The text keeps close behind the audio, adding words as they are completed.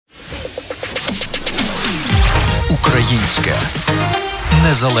Українське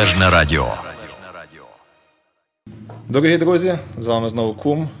незалежне радіо. Дорогі друзі, з вами знову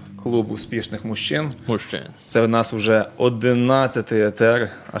KUM, Клуб Успішних Мужчин. Мужчин. Це в нас вже 11-й етер,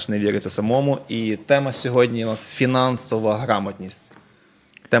 аж не віриться самому. І тема сьогодні у нас фінансова грамотність.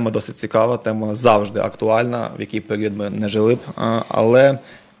 Тема досить цікава, тема завжди актуальна, в який період ми не жили б. Але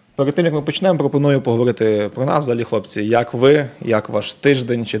перед тим, як ми почнемо, пропоную поговорити про нас, взагалі, хлопці. Як ви, як ваш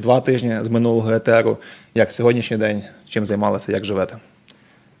тиждень чи 2 тижні з минулого етеру, як сьогоднішній день, чим займалися, як живете?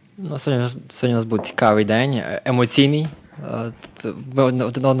 Ну, сьогодні у нас був цікавий день, емоційний. Ми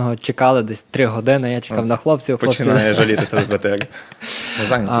один одного чекали десь 3 години, я чекав на хлопців. Починає жалітися з етеру.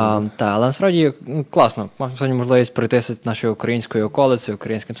 Але насправді класно. Сьогодні можливість пройтися нашою українською околицею,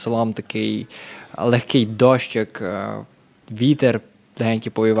 українським селом, такий легкий дощик, вітер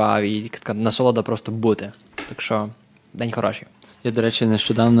легенький повівав і така насолода просто бути. Так що день хороший. Я, до речі,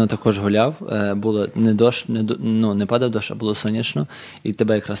 нещодавно також гуляв, було не дощ, не падав дощ, а було сонячно, і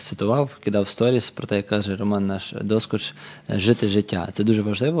тебе якраз цитував, кидав сторіс про те, як каже Роман наш Доскоч, жити життя. Це дуже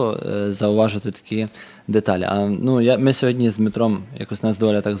важливо, зауважити такі деталі. Ми сьогодні з Дмитром, якось нас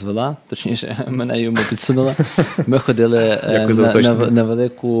доля так звела, точніше, мене йому підсунула. Ми ходили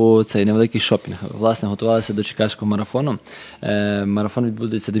на невеликий шопінг. Власне, готувалися до Чикаського марафону. Марафон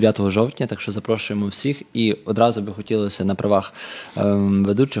відбудеться 9 жовтня, так що запрошуємо всіх. І одразу би хотілося на правах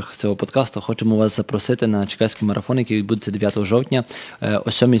ведучих цього подкасту, хочемо вас запросити на Чикаський марафон, який відбудеться 9 жовтня о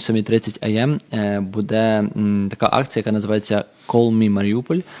 7:30 АМ. Буде така акція, яка називається «KUM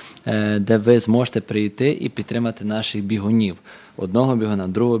Mariupol», де ви зможете прийти і підтримати наших бігунів. Одного бігуна,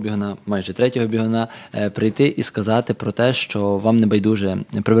 другого бігуна, майже третього бігуна, прийти і сказати про те, що вам не байдуже,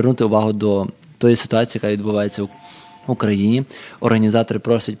 привернути увагу до тої ситуації, яка відбувається в Україні. Організатори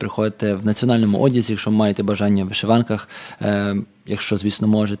просять приходити в національному одязі, якщо маєте бажання, в вишиванках, якщо, звісно,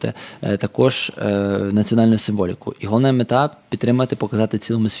 можете, також національну символіку. І головна мета – підтримати, показати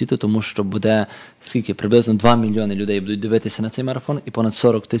цілому світу, тому що буде, приблизно 2 мільйони людей будуть дивитися на цей марафон, і понад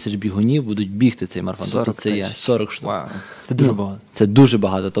 40 тисяч бігунів будуть бігти цей марафон. Тобто це є 40 штук. Wow. Це дуже багато. Це дуже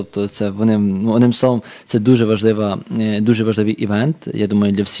багато. Тобто це одним словом, це дуже важливий івент, я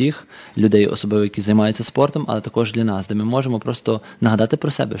думаю, для всіх людей, особливо, які займаються спортом, але також для нас, де ми можемо просто нагадати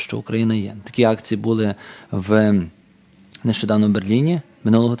про себе, що Україна є. Такі акції були нещодавно в Берліні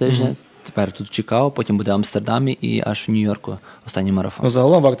минулого тижня, тепер тут в Чикаго, потім буде в Амстердамі і аж в Нью-Йорку останній марафон.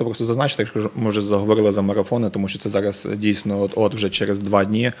 Загалом варто просто зазначити, якщо ми вже заговорили за марафони, тому що це зараз дійсно от вже через 2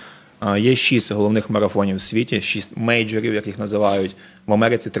 дні. Є 6 головних марафонів в світі, 6 мейджорів, як їх називають, в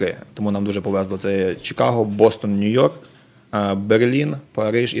Америці 3. Тому нам дуже повезло. Це Чикаго, Бостон, Нью-Йорк, Берлін,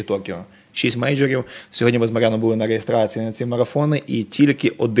 Париж і Токіо. 6 мейджорів. Сьогодні ми з Мар'яном були на реєстрації на ці марафони, і тільки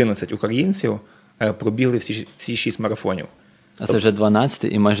 11 українців пробігли всі 6 марафонів. А це вже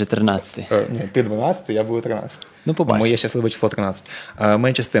 12 і майже 13. Ні, ти 12, я був 13. Ну, побачимо. Моє щасливе число 13.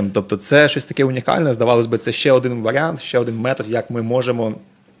 Менше з тим. Тобто це щось таке унікальне. Здавалось би, це ще один варіант, ще один метод, як ми можемо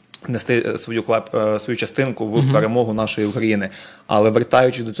нести свою частинку в перемогу нашої України. Але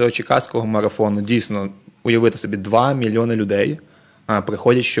вертаючись до цього Чикаського марафону, дійсно, уявити собі, 2 мільйони людей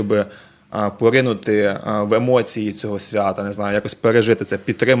приходять, щоб поринути в емоції цього свята, не знаю, якось пережити це,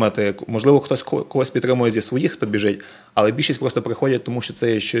 підтримати. Можливо, хтось когось підтримує зі своїх, хто біжить, але більшість просто приходять, тому що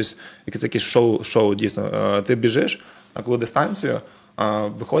це є щось, якесь шоу дійсно. Ти біжиш, а коли дистанцію,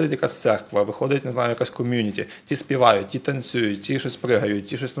 виходить якась церква, виходить, не знаю, якась ком'юніті, ті співають, ті танцюють, ті щось пригають,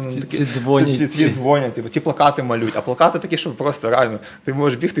 ті щось ті дзвонять, ті плакати малюють, а плакати такі, що просто реально, ти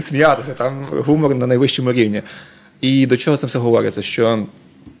можеш бігти, сміятися, там гумор на найвищому рівні. І до чого це все говориться, що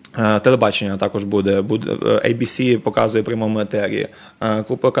телебачення також буде, ABC показує прямому етері,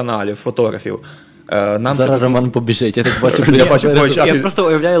 купа каналів, фотографів. Зараз Роман побіжить, я так бачу. Я просто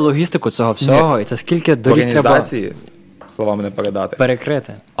уявляю логістику цього всього, і це скільки доріг треба організації, словами не передати,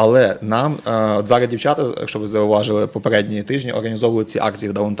 перекрити. Але нам, зараз дівчата, якщо ви зауважили, попередні тижні організовували ці акції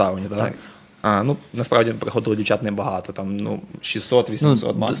в даунтауні, так? Насправді приходило дівчат небагато, там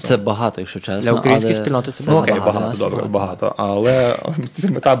 600-800 максимум. Це багато, якщо чесно. Для української спільноти це багато. Окей, багато, добре, багато. Але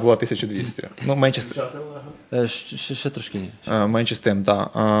мета була 1200. Менше ще трошки ні. Менше з тим,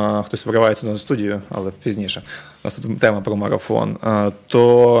 так. Хтось виривається на студію, але пізніше. У нас тут тема про марафон.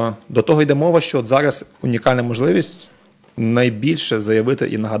 То до того йде мова, що от зараз унікальна можливість найбільше заявити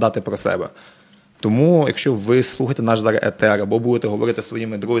і нагадати про себе. Тому, якщо ви слухаєте наш зараз етер, або будете говорити зі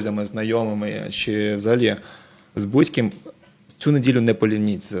своїми друзями, знайомими, чи взагалі з будь-ким, цю неділю не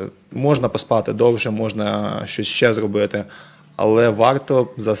полініться. Можна поспати довше, можна щось ще зробити, але варто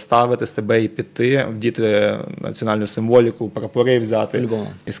заставити себе і піти, вдіти національну символіку, прапори взяти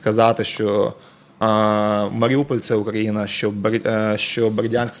і сказати, що Маріуполь – це Україна, що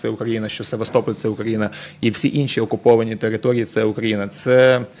Бердянськ – це Україна, що Севастополь – це Україна, і всі інші окуповані території – це Україна.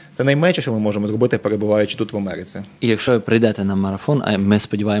 Це найменше, що ми можемо зробити, перебуваючи тут в Америці. І якщо ви прийдете на марафон, а ми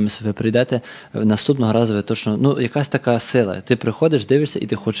сподіваємося, ви прийдете, наступного разу ви точно, якась така сила. Ти приходиш, дивишся і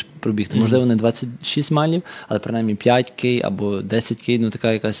ти хочеш пробігти. Можливо, не 26 майлів, але принаймні 5 кей або 10 кей,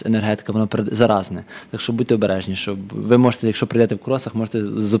 така якась енергетика, воно заразне. Так що будьте обережні, щоб ви можете, якщо прийдете в кросах, можете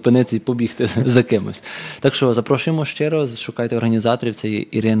зупинитися і побігти за кимось. Так що запрошуємо щиро, шукайте організаторів, це є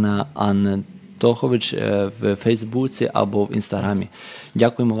Ірина Антохович в Фейсбуці або в Інстаграмі.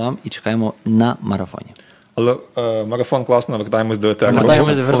 Дякуємо вам і чекаємо на марафоні. Але марафон класно, вертаємось до етеру.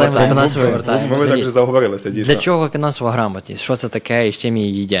 Вертаємось. Ми так вже заговорилися, дійсно. Для чого фінансова грамотність? Що це таке і з чим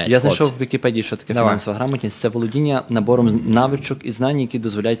її їдять? Я знайшов в Вікіпедії, що таке фінансова грамотність. Це володіння набором навичок і знань, які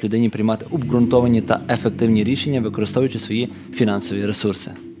дозволяють людині приймати обґрунтовані та ефективні рішення, використовуючи свої фінансові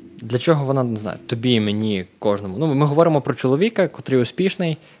ресурси. Для чого вона, не знаю, тобі, мені, кожному? Ми говоримо про чоловіка, котрий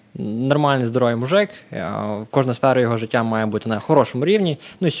успішний, нормальний, здоровий мужик, кожна сфера його життя має бути на хорошому рівні.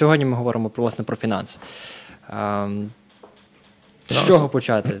 І сьогодні ми говоримо, власне, про фінанси. З чого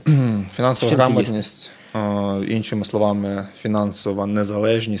почати? Фінансова грамотність, іншими словами, фінансова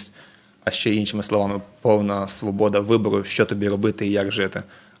незалежність, а ще іншими словами, повна свобода вибору, що тобі робити і як жити.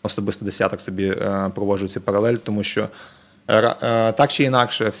 Особисто десяток собі проводжу цю паралель, тому що так чи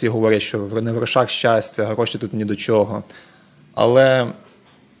інакше всі говорять, що не в грошах щастя, гроші тут ні до чого. Але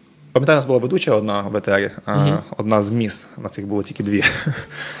пам'ятаю, у нас була ведуча одна в етері, одна з міс, у нас їх було тільки 2.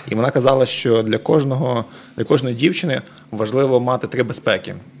 І вона казала, що для кожної дівчини важливо мати 3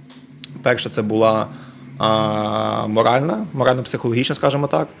 безпеки. Перша – це була морально-психологічна, скажімо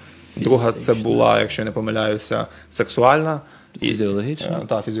так. Друга – це була, якщо я не помиляюся, сексуальна. Фізіологічна?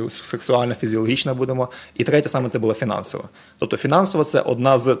 Так, сексуальна, фізіологічна будемо. І третя саме це була фінансова. Тобто фінансова – це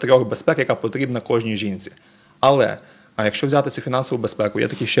одна з 3 безпек, яка потрібна кожній жінці. Але якщо взяти цю фінансову безпеку, є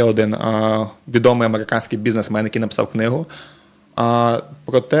такий ще один відомий американський бізнесмен, який написав книгу,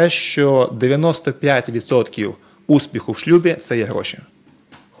 про те, що 95% успіху в шлюбі – це є гроші.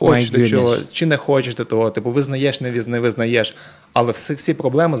 Хочеш ти чого, чи не хочеш ти того, визнаєш, не визнаєш, але всі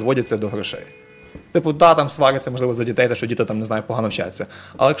проблеми зводяться до грошей. Там сваряться, можливо, за дітей, що діти не знаю, погано вчаться.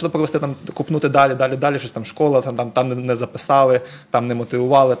 Але якщо провести купнути далі, щось школа, там не записали, там не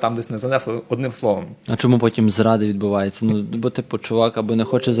мотивували, там десь не занесли, одним словом. А чому потім зради відбуваються? Бо чувак або не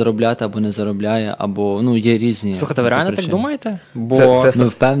хоче заробляти, або не заробляє, або є різні. Слухайте, ви реально так думаєте? Ми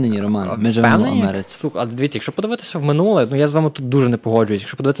впевнені, Роман. Ми живемо в Америці. Слухай, а дивіться, якщо подивитися в минуле, я з вами тут дуже не погоджуюсь.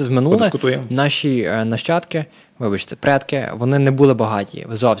 Якщо подивитися в минуле, наші нащадки, вибачте, предки, вони не були багаті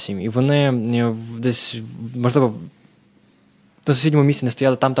зовсім. І вони десь, можливо, на сусідньому місці не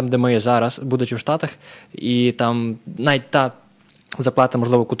стояли там, де ми є зараз, будучи в Штатах. І там навіть та зарплата,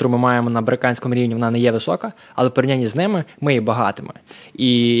 можливо, яку ми маємо на американському рівні, вона не є висока, але в порівнянні з ними ми є багатими.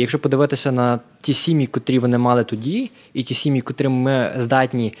 І якщо подивитися на ті сім'ї, котрі вони мали тоді, і ті сім'ї, котрі ми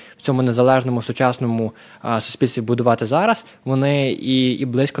здатні в цьому незалежному, сучасному суспільстві будувати зараз, вони і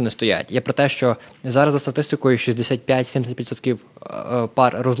близько не стоять. Я про те, що зараз за статистикою 65-70%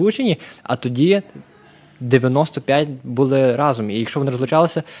 пар розлучені, а тоді 95 були разом. І якщо вони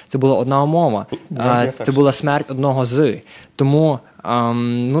розлучалися, це була одна умова. Це була смерть одного з. Тому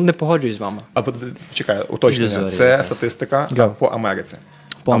не погоджуюсь з вами. Чекай, уточнення. Це статистика по Америці.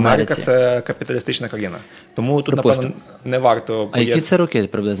 Америка – це капіталістична країна. Тому тут, напевно, не варто... А які це роки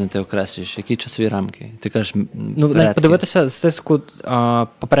приблизно ти окреслюєш? Які часові рамки? Ти кажеш, подивитися статистику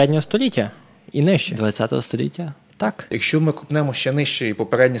попереднього століття і нижче. 20-го століття? Так. Якщо ми купнемо ще нижче і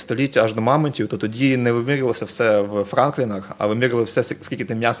попереднє століття аж до мамонтів, то тоді не вимірювалося все в Франклінах, а вимірювали все, скільки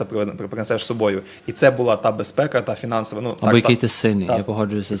ти м'яса принесеш з собою. І це була та безпека, та фінансова. Або який ти сильний, я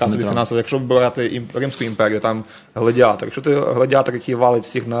погоджуюся з Дмитром. Якщо брати Римську імперію, там гладіатор. Якщо ти гладіатор, який валить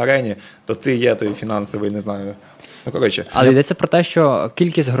всіх на арені, то ти є той фінансовий, не знаю. Але йдеться про те, що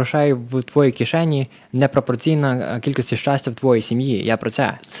кількість грошей в твоїй кишені не пропорційна кількості щастя в твоїй сім'ї. Я про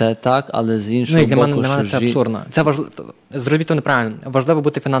це. Це так, але з іншого боку, для мене це абсурдно. Це зробіть то неправильно. Важливо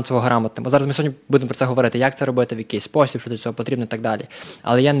бути фінансово грамотним. Бо зараз ми сьогодні будемо про це говорити, як це робити, в який спосіб, що для цього потрібно і так далі.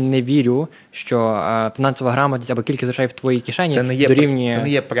 Але я не вірю, що фінансова грамотність або кількість грошей в твоїй кишені дорівнює... Це не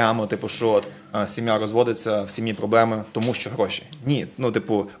є прямо, що сім'я розводиться, в сім'ї проблеми, тому що гроші. Ні,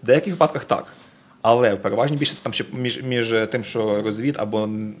 в деяких випадках так. Але в переважній більшості там ще між тим, що розвід або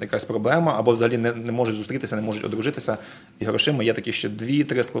якась проблема, або взагалі не можуть зустрітися, не можуть одружитися, і грошима є такі ще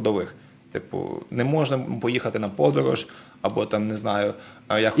 2-3 складових. Не можна поїхати на подорож, або там, не знаю,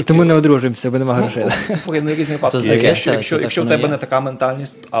 І тому не одружуємося, бо нема грошей. Різні випадки. Якщо в тебе не така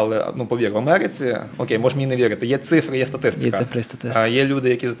ментальність, але, повір, в Америці, можеш мені не вірити, є цифри, є статистика. Є цифри, є статистика. Є люди,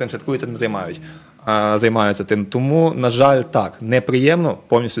 які за тим слідкують, цим займають. займаються тим. Тому, на жаль, так, неприємно,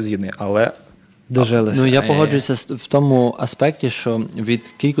 повністю згідний, але Дожилися. Ну, я погоджуюся в тому аспекті, що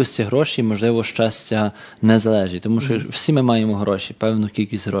від кількості грошей, можливо, щастя не залежить. Тому що всі ми маємо гроші, певну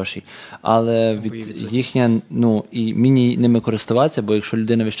кількість грошей. Але від їхня, і мені ними користуватися, бо якщо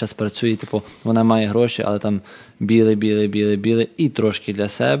людина весь час працює, типу, вона має гроші, але там біле і трошки для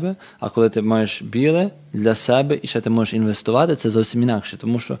себе. А коли ти маєш біле для себе і ще ти можеш інвестувати, це зовсім інакше.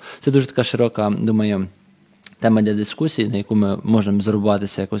 Тому що це дуже така широка, думаю, тема для дискусії, на яку ми можемо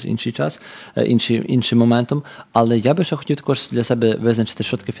зарубатися якось інший час, іншим моментом. Але я би ще хотів також для себе визначити,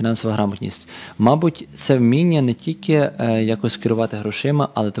 що таке фінансова грамотність. Мабуть, це вміння не тільки якось керувати грошима,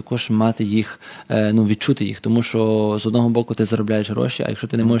 але також мати їх, відчути їх. Тому що з одного боку ти заробляєш гроші, а якщо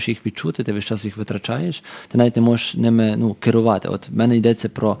ти не можеш їх відчути, ти весь час їх витрачаєш, ти навіть не можеш ними керувати. От в мене йдеться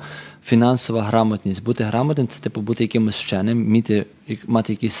про фінансова грамотність. Бути грамотним – це типу бути якимось вченим,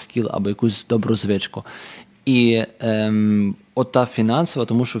 мати якийсь скіл або якусь добру звичку. І ота фінансова,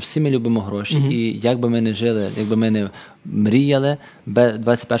 тому що всі ми любимо гроші. І як би ми не жили, якби ми не мріяли, в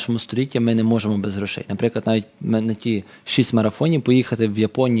 21 столітті ми не можемо без грошей. Наприклад, навіть на ті 6 марафонів поїхати в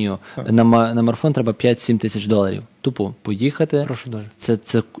Японію, на марафон треба 5-7 тисяч доларів. Тупо поїхати,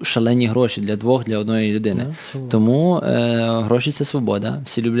 це шалені гроші для одної людини. Тому гроші – це свобода,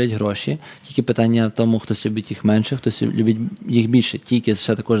 всі люблять гроші. Тільки питання в тому, хтось любить їх менше, хтось любить їх більше. Тільки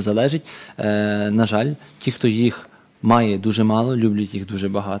ще також залежить, на жаль, ті, хто їх має дуже мало, люблять їх дуже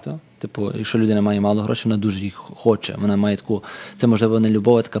багато. Типу, якщо людина має мало грошей, вона дуже їх хоче. Вона має таку, це можливо не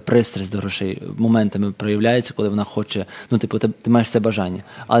любов, а така пристрасть до грошей. Моментами проявляється, коли вона хоче, ти маєш це бажання.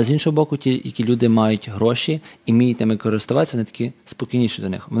 Але з іншого боку, ті, які люди мають гроші і вміють ними користуватися, вони такі спокійніші до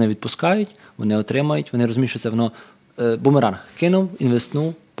них. Вони відпускають, вони отримають, вони розуміють, що це воно бумеранг. Кинув,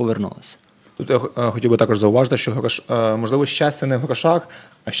 інвестнув, повернулося. Тут я хотів би також зауважити, що можливо щастя не в грошах,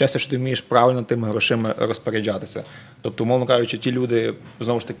 а щастя, що ти вмієш правильно тими грошима розпоряджатися. Тобто, умовно кажучи, ті люди,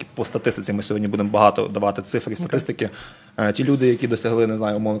 знову ж таки, по статистиці, ми сьогодні будемо багато давати цифр і статистики, ті люди, які досягли, не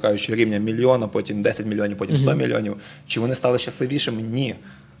знаю, умовно кажучи, рівня мільйона, потім 10 мільйонів, потім 100 мільйонів, чи вони стали щасливішими? Ні.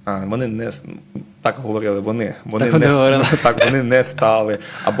 Вони не так говорили, вони не стали,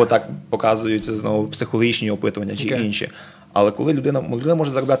 або так показуються знову психологічні опитування чи інші. Але коли людина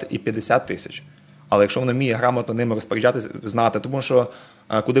може заробляти і 50 тисяч, але якщо вона вміє грамотно ними розпоряджатися, знати, тому що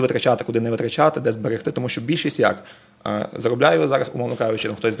куди витрачати, куди не витрачати, де зберегти, тому що більшість як заробляю зараз, умовно кажучи,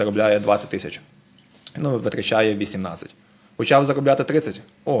 хтось заробляє 20 тисяч, витрачає 18. Почав заробляти 30,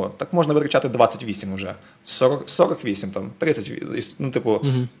 так можна витрачати 28 вже, 48, 30,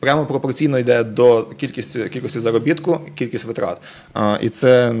 прямо пропорційно йде до кількості заробітку, кількість витрат. І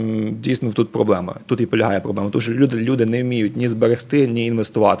це дійсно тут проблема, тут і полягає проблема, тому що люди не вміють ні зберегти, ні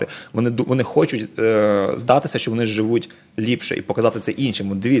інвестувати. Вони хочуть здатися, що вони живуть ліпше і показати це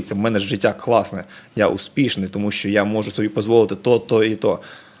іншим. Дивіться, в мене життя класне, я успішний, тому що я можу собі дозволити то і то.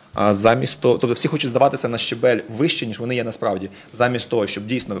 А замість того, тобто всі хочуть здаватися на щебель вище, ніж вони є насправді. Замість того, щоб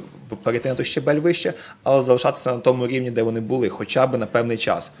дійсно перейти на той щебель вище, але залишатися на тому рівні, де вони були, хоча б на певний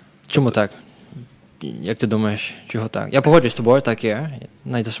час. Чому так? Як ти думаєш, чого так? Я погоджуюсь з тобою, так є.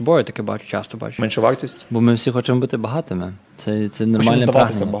 Навіть за собою таке часто бачу. Менша вартість? Бо ми всі хочемо бути багатими. Це нормальне хочемо здаватися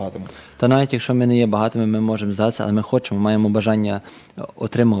прагнення. багатими. Та навіть якщо ми не є багатими, ми можемо здатися, але ми маємо бажання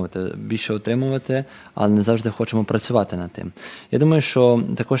більше отримувати, але не завжди хочемо працювати над тим. Я думаю, що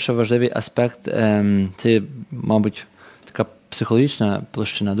також важливий аспект, це, мабуть, така психологічна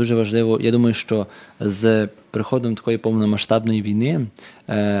площина, дуже важливо. Я думаю, що з приходом такої повномасштабної війни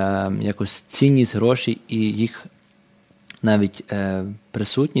якось цінність грошей і їх навіть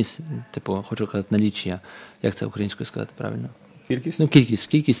присутність, хочу казати, наліччя, як це українською сказати правильно? Кількість?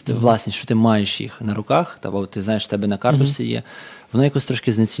 Кількість, власність, що ти маєш їх на руках, або ти знаєш, в тебе на карточці є, воно якось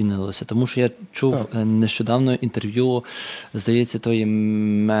трошки знецінилося. Тому що я чув нещодавно інтерв'ю, здається, тої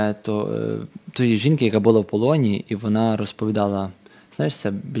жінки, яка була в полоні, і вона розповідала, знаєш,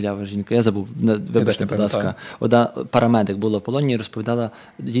 ця білява жінка, я забув, вибачте, будь ласка, парамедик була в полоні і розповідала,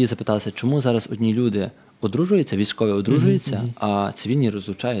 її запиталася, чому зараз одні люди одружуються, військові одружуються, а цивільні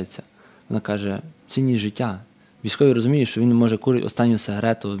розлучаються. Вона каже, цінність життя. Військовий розуміє, що він може курити останню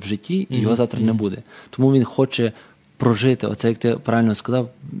сигарету в житті, і його завтра не буде. Тому він хоче прожити, оце, як ти правильно сказав,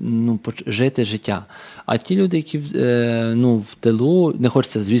 жити життя. А ті люди, які в тилу, не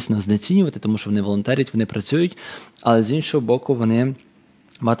хочеться, звісно, знецінювати, тому що вони волонтерять, вони працюють, але з іншого боку, вони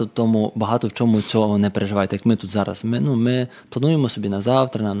багато в чому цього не переживають, як ми тут зараз. Ми плануємо собі на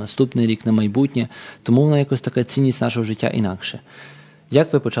завтра, на наступний рік, на майбутнє, тому вона якось така цінність нашого життя інакше.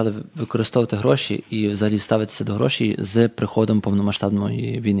 Як ви почали використовувати гроші і взагалі ставитися до грошей з приходом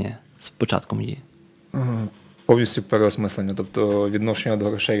повномасштабної війни, з початком її? Повністю переосмислення, тобто відношення до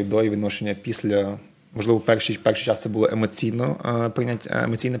грошей до і відношення після. Можливо, перший час це було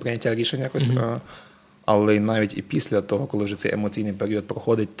емоційне прийняття рішення якось, але навіть і після того, коли вже цей емоційний період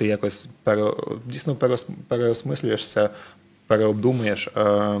проходить, ти якось дійсно переосмислюєшся, переобдумуєш,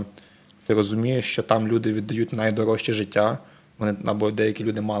 ти розумієш, що там люди віддають найдорожче життя, вони, або деякі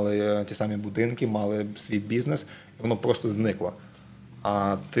люди мали ті самі будинки, мали свій бізнес, і воно просто зникло.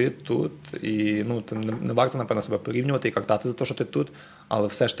 А ти тут, і не варто, напевно, себе порівнювати і картати за те, що ти тут, але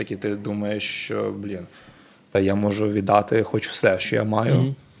все ж таки ти думаєш, що, та я можу віддати хоч все, що я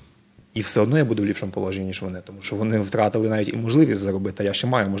маю, і все одно я буду в ліпшому положенні, ніж вони, тому що вони втратили навіть і можливість заробити, а я ще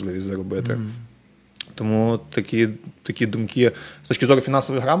маю можливість заробити. Тому такі думки з точки зору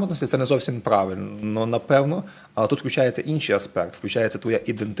фінансової грамотності це не зовсім правильно, напевно, але тут включається інший аспект, включається твоя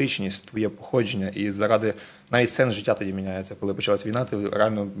ідентичність, твоє походження, і заради навіть сенс життя тоді міняється. Коли почалась війна, ти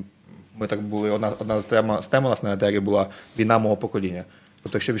реально, ми так були, одна з тем у нас на етері була війна мого покоління.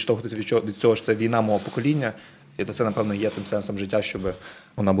 Тобто, якщо відштовхуватися від цього, що це війна мого покоління, то це, напевно, є тим сенсом життя, щоб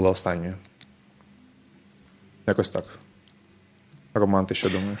вона була останньою. Якось так. Роман, ти що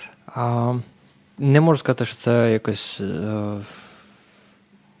думаєш? Не можу сказати, що це якось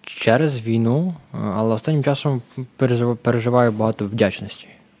через війну, але останнім часом переживаю багато вдячності.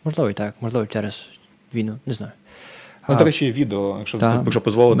 Можливо, і так, можливо, через війну, не знаю. До речі, відео, якщо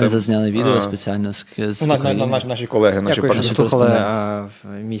дозволите. Ми зазняли відео спеціально з наші колеги. Дякую, що слухали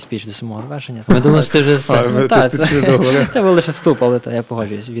мій спіч до самого завершення. Ми думали, що ти вже все. Це був лише вступ, але я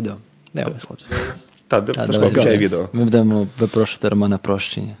погоджуюсь з відео. Дивимось, хлопці. Так, Сашко, включай відео. Ми будемо випрошувати Романа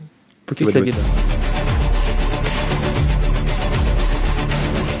прощення. Після відео.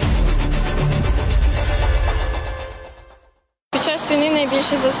 Під час війни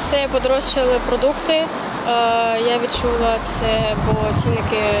найбільше за все подорожчали продукти. Я відчула це, бо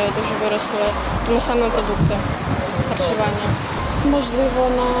цінники дуже виросли, тому саме продукти харчування. Можливо,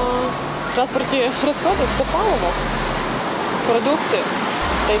 на транспортні розходи це паливо, продукти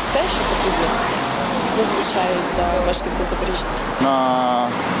та й все, що потрібно зазвичай для мешканців Запоріжжя. На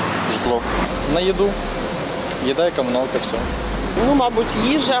житло. На їду. Їда і комуналка, все. Мабуть,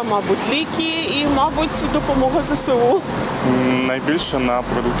 їжа, мабуть, ліки і, мабуть, допомога ЗСУ. Найбільше на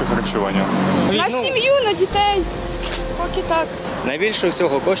продукти харчування. На сім'ю, на дітей. Поки так. Найбільше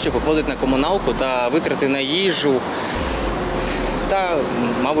всього коштів виходить на комуналку та витрати на їжу та,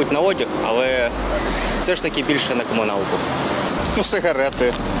 мабуть, на одяг, але все ж таки більше на комуналку.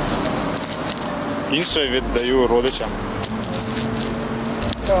 Сигарети. Інше віддаю родичам.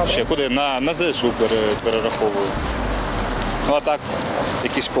 Ще куди? На ЗСУ перераховую. А так,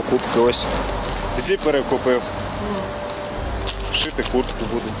 якісь покупки ось. Зіпери купив. Шити куртку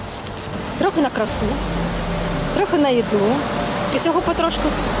буду. Трохи на красу, трохи на їду. І всього потрошку.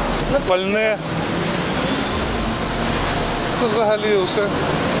 На пальне. Взагалі все.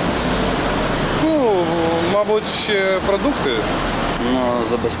 Мабуть, ще продукти.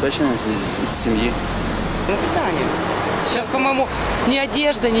 Забезпечення сім'ї. Питание. Сейчас, по-моему, ни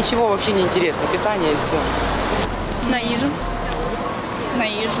одежда, ничего вообще не интересно. Питание и все. На їжу. На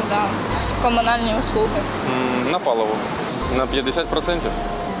їжу, так. Комунальні услуги. На паливо. На 50%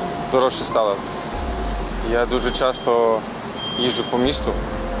 дорожче стало. Я дуже часто їжджу по місту,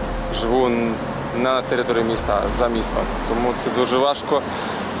 живу на території міста, за містом. Тому це дуже важко.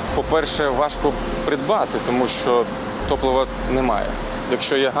 По-перше, важко придбати, тому що топлива немає.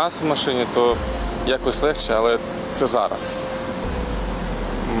 Якщо є газ в машині, то якось легше, але це зараз.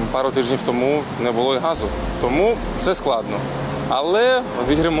 Пару тижнів тому не було і газу, тому це складно. Але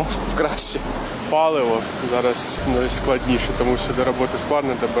віримо в краще. Паливо зараз найскладніше, тому що до роботи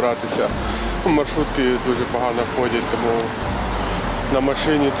складно добиратися. Маршрутки дуже погано ходять, тому на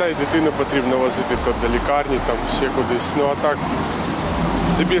машині. Та й дитину потрібно возити то до лікарні, там ще кудись. А так,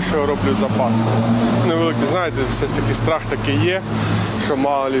 здебільшого роблю запас. Невеликий, знаєте, все ж таки страх такий є, що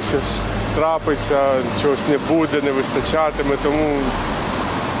мало ли щось трапиться, чогось не буде, не вистачатиме, тому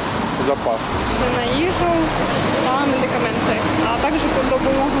запас. На їжу та медикаменти, а також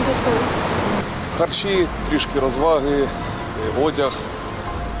допомогу ЗСУ. Харчі, трішки розваги, одяг,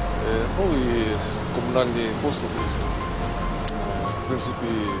 і комунальні послуги. В принципі,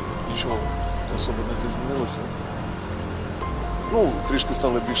 нічого особо не змінилося. Трішки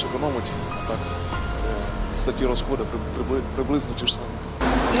стали більше економити. Так, статті розходу приблизно ті ж самі.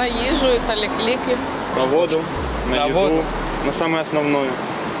 На їжу та ліки. На воду, на їду, на саме основне.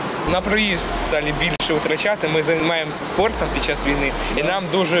 На проїзд стали більше витрачати. Ми займаємося спортом під час війни. І нам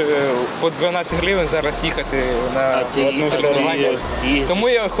дуже по 12 гривень зараз їхати на тренування. Тому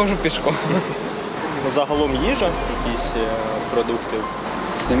я ходжу пішком. Загалом їжа, якісь продукти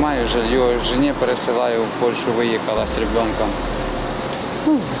снимаю жилье, жене пересылаю, в Польшу выехала с ребенком.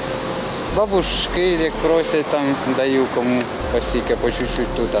 Ну, бабушки, як просять, там даю кому посіка, по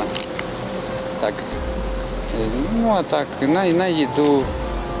чуть-чуть тут. Так. Ну, а так, на еду.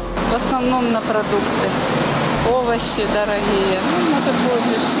 В основном на продукты. Овощи дорогие. Ну, может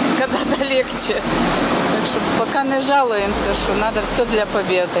быть, когда-то легче. Так что пока не жалуемся, что надо все для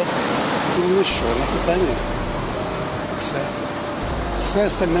победы. Ну що, на питання. Все. Все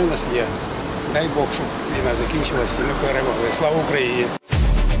остальне в нас є. Дай Бог, щоб війна закінчилась і ми перемогли. Слава Україні!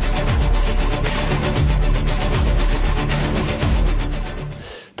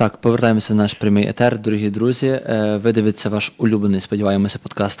 Так, повертаємося в наш прямий етер, дорогі друзі. Ви дивитеся ваш улюблений, сподіваємося,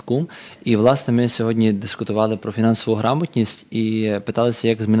 подкаст «KUM». І, власне, ми сьогодні дискутували про фінансову грамотність і питалися,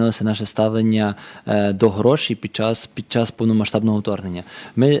 як змінилося наше ставлення до грошей під час повномасштабного вторгнення.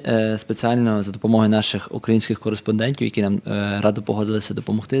 Ми спеціально за допомогою наших українських кореспондентів, які нам радо погодилися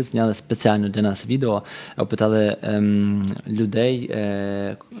допомогти, зняли спеціально для нас відео, опитали людей,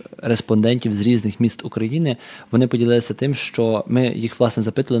 респондентів з різних міст України. Вони поділилися тим, що ми їх, власне,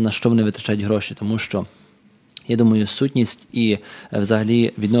 запитали, на що вони витрачають гроші, тому що, я думаю, сутність і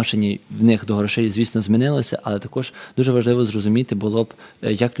взагалі відношення в них до грошей, звісно, змінилося, але також дуже важливо зрозуміти було б,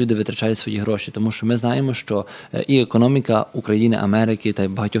 як люди витрачають свої гроші, тому що ми знаємо, що і економіка України, Америки та й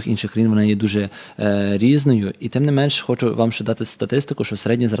багатьох інших країн, вона є дуже різною, і тим не менш хочу вам ще дати статистику, що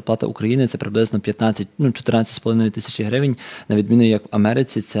середня зарплата України – це приблизно 14,5 тисячі гривень, на відміну як в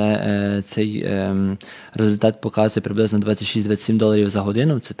Америці, цей результат показує приблизно $26-27 за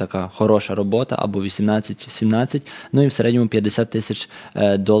годину, це така хороша робота, або 18-17, ну і в середньому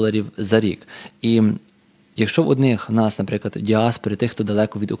 $50,000 за рік. І якщо в одних в нас, наприклад, діаспори, тих, хто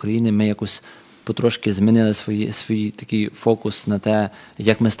далеко від України, ми якось потрошки змінили свій такий фокус на те,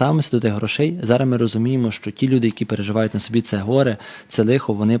 як ми ставимося до тих грошей, зараз ми розуміємо, що ті люди, які переживають на собі це горе, це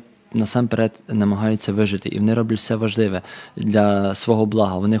лихо, вони насамперед намагаються вижити, і вони роблять все важливе для свого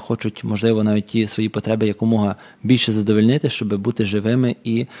блага. Вони хочуть, можливо, навіть ті свої потреби якомога більше задовольнити, щоб бути живими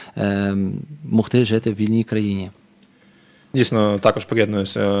і могти жити в вільній країні. Дійсно, також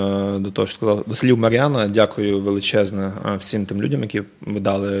приєднуюся до того, що сказав, до слів Мар'яна. Дякую величезне всім тим людям, які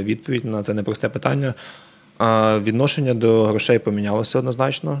дали відповідь на це непросте питання. Відношення до грошей помінялося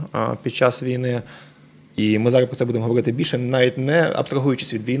однозначно під час війни. І ми зараз про це будемо говорити більше, навіть не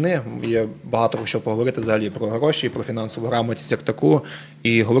абстрагуючись від війни. Є багато про що поговорити взагалі про гроші, про фінансову грамотність як таку.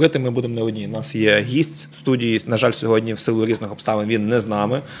 І говорити ми будемо не одні. У нас є гість в студії, на жаль, сьогодні в силу різних обставин він не з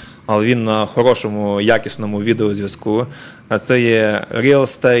нами, але він на хорошому, якісному відеозв'язку. Це є real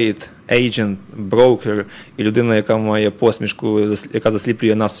estate agent, broker і людина, яка має посмішку, яка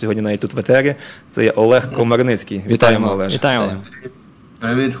засліплює нас сьогодні навіть тут в етері. Це є Олег Комарницький. Вітаємо, Олеж. Вітаємо.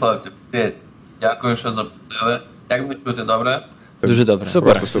 Привіт, хлопці. Привіт. Дякую, що запросили. Як ви чути, добре? Дуже добре.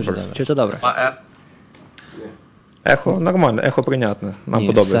 Супер. Просто супер. Чути добре. Ехо нормально, ехо прийнятне. Нам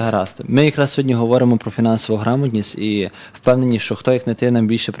подобається. Все гаразд. Ми якраз сьогодні говоримо про фінансову грамотність і впевнені, що хто, як не ти, нам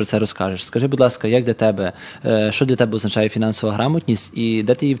більше про це розкажеш. Скажи, будь ласка, як для тебе, що для тебе означає фінансова грамотність і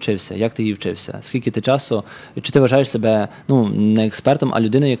де ти її вчився? Як ти її вчився? Скільки ти часу? Чи ти вважаєш себе, не експертом, а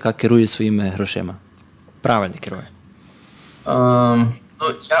людиною, яка керує своїми грошима? Правильно керує.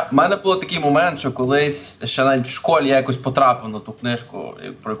 У мене був такий момент, що колись ще навіть в школі я якось потрапив на ту книжку,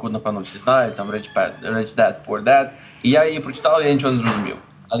 про яку, напевно, всі знають, там Rich Dad, Poor Dad, і я її прочитав, і я нічого не зрозумів.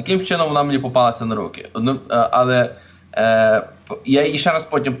 А яким чином вона мені попалася на руки? Але я її ще раз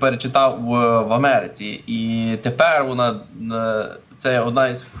потім перечитав в Америці, і тепер вона, це одна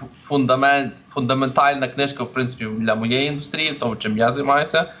із фундаментальна книжка, в принципі, для моєї індустрії, тому чим я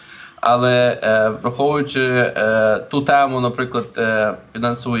займаюся. Але враховуючи ту тему, наприклад,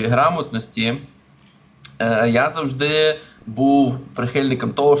 фінансової грамотності, я завжди був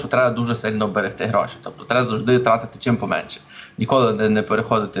прихильником того, що треба дуже сильно берегти гроші. Тобто треба завжди тратити чим поменше. Ніколи не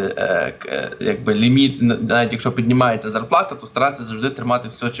переходити ліміт, навіть якщо піднімається зарплата, то старатися завжди тримати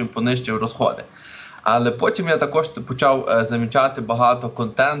все чим понижче розходи. Але потім я також почав замічати багато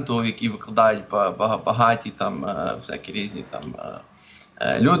контенту, який викладають багаті там всякі різні там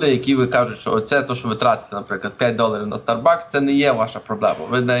люди, які кажуть, що це те, що ви тратите, наприклад, $5 на Starbucks, це не є ваша проблема.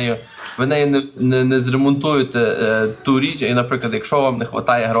 Ви нею не зремонтуєте ту річ, і, наприклад, якщо вам не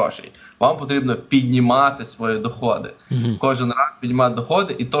вистачає грошей, вам потрібно піднімати свої доходи. Кожен раз піднімати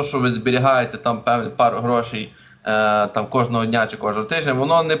доходи, і то, що ви зберігаєте там пару грошей там кожного дня чи кожного тижня,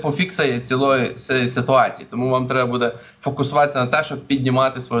 воно не пофіксує цілої ситуації. Тому вам треба буде фокусуватися на те, щоб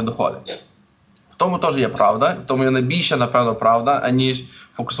піднімати свої доходи. В тому теж є правда, в тому є найбільша, напевно, правда, аніж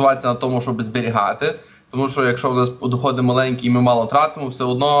фокусуватися на тому, щоб зберігати. Тому що якщо в нас доходи маленькі і ми мало тратимо, все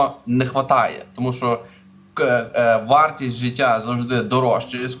одно не вистачає. Тому що вартість життя завжди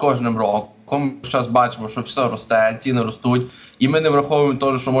дорожчає з кожним роком. Ми зараз бачимо, що все росте, ціни ростуть, і ми не враховуємо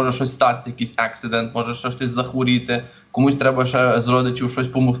теж, що може щось статися, якийсь акцидент, може ще хтось захворіти, комусь треба ще з родичів щось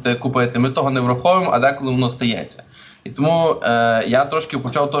допомогти купити. Ми того не враховуємо, а деколи воно стається. І тому я трошки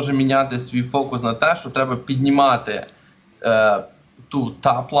почав теж міняти свій фокус на те, що треба піднімати ту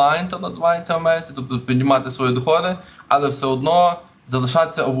top-line, то називається в Америці, тобто піднімати свої доходи, але все одно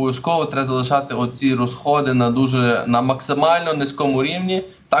залишатися обов'язково, треба залишати оці розходи на максимально низькому рівні,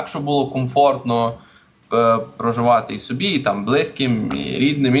 так, щоб було комфортно проживати і собі, і там близьким, і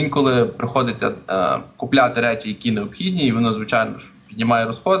рідним. Інколи приходиться купляти речі, які необхідні, і воно, звичайно, піднімає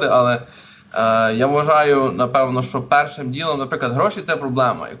розходи, але я вважаю, напевно, що першим ділом, наприклад, гроші – це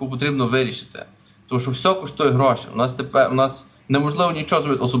проблема, яку потрібно вирішити. Тому що все коштує гроші. У нас неможливо нічого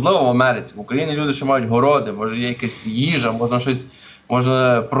зробити, особливо в Америці. В Україні люди ще мають городи, може є якась їжа,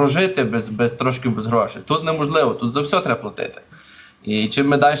 можна прожити трошки без грошей. Тут неможливо, тут за все треба платити. І чим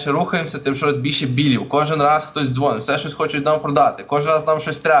ми далі рухаємося, тим щось більше білів. Кожен раз хтось дзвонить, все щось хочуть нам продати, кожен раз нам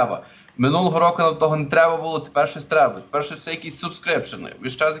щось треба. Минулого року нам того не треба було, тепер щось треба. Тепер щось все якісь субскрипшени,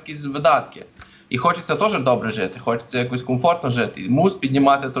 весь час якісь видатки. І хочеться теж добре жити, хочеться якось комфортно жити. І мус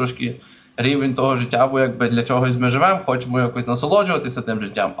піднімати трошки рівень того життя, бо якби для чогось ми живемо, хочемо якось насолоджуватися тим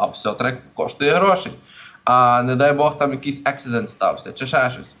життям, а все коштує грошей. А не дай Бог там якийсь акцидент стався, чи ще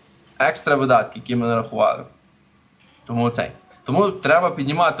щось. Екстра видатки, які ми не рахували. Тому треба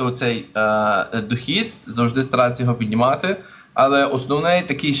піднімати оцей дохід, завжди старатися його піднімати. Але основний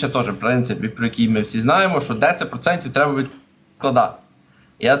такий ще теж принцип, про який ми всі знаємо, що 10% треба відкладати.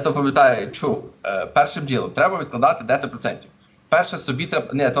 Я то пам'ятаю, чув, першим ділом треба відкладати 10%. Перше собі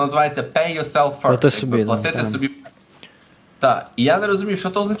треба, то називається pay yourself first. Платити собі. Так, і я не розумів, що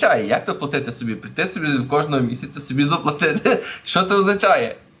це означає. Як то платити собі? Прийти собі кожного місяця собі заплатити. Що це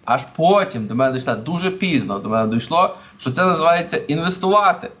означає? Аж потім до мене дійшло, дуже пізно до мене дійшло, що це називається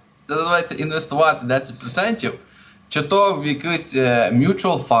інвестувати. Це називається інвестувати 10%. Чи то в якийсь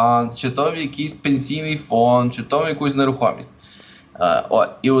mutual fund, чи то в якийсь пенсійний фонд, чи то в якусь нерухомість.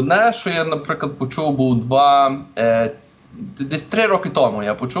 І одне, що я, наприклад, почув, був десь 3 роки тому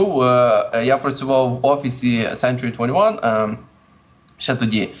я почув, я працював в офісі Century 21 ще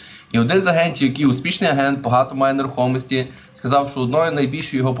тоді. І один з агентів, який успішний агент, багато має нерухомості, сказав, що одною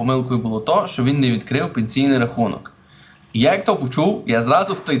найбільшою його помилкою було то, що він не відкрив пенсійний рахунок. І я як то почув, я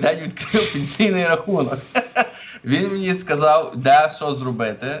зразу в той день відкрив пенсійний рахунок. Він мені сказав, де що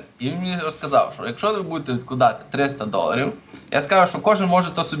зробити, і він мені розказав, що якщо ви будете відкладати $300, я скажу, що кожен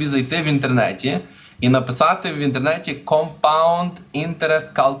може то собі зайти в інтернеті і написати в інтернеті Compound Interest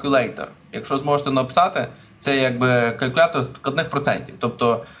Calculator. Якщо зможете написати, це якби калькулятор складних процентів.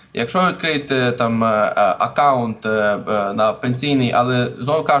 Тобто, якщо ви відкриєте там аккаунт на пенсійний, але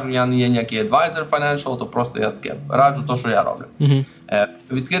знову кажу, я не є ніякий advisor financial, то просто я таке раджу то, що я роблю.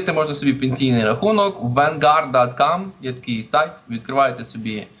 Відкрити можна собі пенсійний рахунок, в Vanguard.com є такий сайт, відкриваєте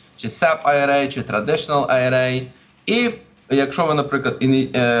собі чи SEP IRA, чи Traditional IRA, і якщо ви, наприклад,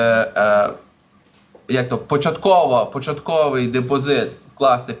 початковий депозит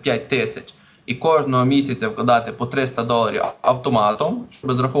вкласти 5 тисяч і кожного місяця вкладати по $300 автоматом,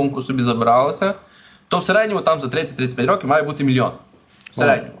 щоб з рахунку собі забиралося, то в середньому там за 30-35 років має бути $1 мільйон. В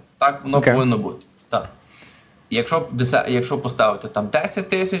середньому. Так воно повинно бути. Так. Якщо поставити там 10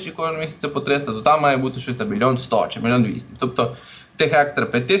 тисяч і кожного місяця по 300, то там має бути щось там $1 мільйон 100 чи $1 мільйон 200. Тобто тих екстра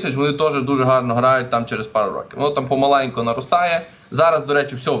 5 тисяч, вони теж дуже гарно грають там через пару років. Воно там помаленько наростає. Зараз, до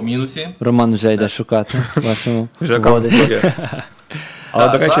речі, все в мінусі. Роман вже йде шукати. Бачимо. Вже історія.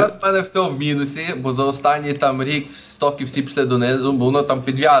 Зараз в мене все в мінусі, бо за останній там рік стоки всі пішли донизу, бо воно там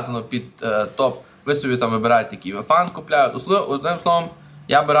підв'язано під топ. Ви собі там вибираєте, який ви фанд купляєте. Одним словом,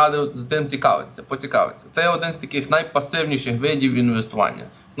 я би радив за тим поцікавитися. Це один з таких найпасивніших видів інвестування.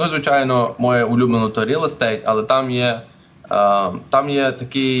 Ну, звичайно, моє улюблене то real estate, але там є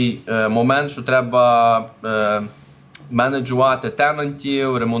такий момент, що треба менеджувати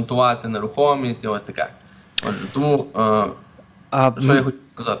тенантів, ремонтувати нерухомість і ось таке. Тому, що я хочу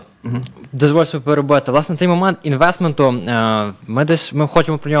сказати? Дозвольте перебувати. Власне, цей момент інвестменту, ми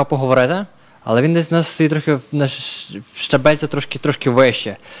хочемо про нього поговорити, але він десь у нас стоїть трохи на щабельця трошки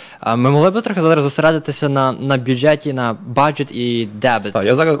вище. Ми могли б трохи зараз зосередитися на бюджеті, на баджет і дебет. Так,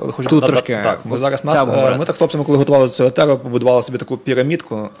 я зараз хочу ми так з хлопцями, коли готували до цього етеру, побудували собі таку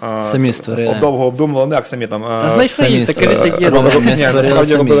пірамідку. Самі створили. Довго обдумували, не як самі там. Знайшли їх, таке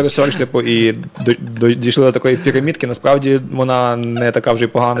насправді робили ресерч, і дійшли до такої пірамідки. Насправді вона не така вже й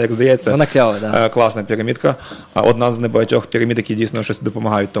погана, як здається. Вона кльова, так. Класна пірамідка. Одна з небагатьох пірамід, які дійсно щось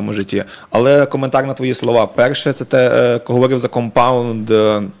допомагають в тому житті. Але коментар на твої слова. Перше, це те, говорив за компаунд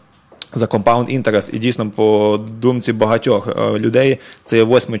за compound interest. І дійсно, по думці багатьох людей, це є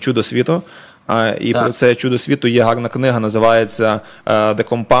 8-ме чудо світу. І про це чудо світу є гарна книга, називається The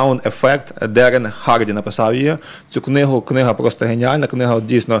Compound Effect. Дерен Харді написав її. Цю книга просто геніальна. Книга, от,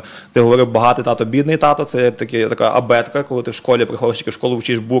 дійсно, ти говорив багатий тато, бідний тато. Це така абетка, коли ти в школі приходиш, тільки в школу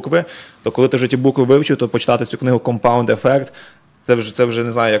вчиш букви, то коли ти вже ті букви вивчив, то почитати цю книгу Compound Effect. Це вже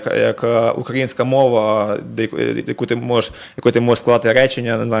не знаю, як українська мова, якою ти можеш складати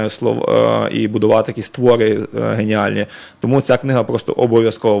речення, не знаю, слов і будувати якісь твори геніальні. Тому ця книга просто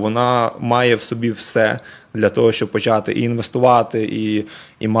обов'язково. Вона має в собі все для того, щоб почати і інвестувати,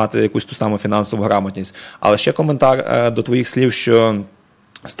 і мати якусь ту саму фінансову грамотність. Але ще коментар до твоїх слів, що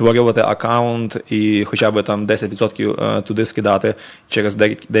створювати аккаунт і хоча б там 10% туди скидати, через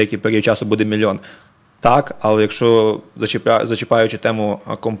деякий період часу буде мільйон. Так, але якщо зачіпаючи тему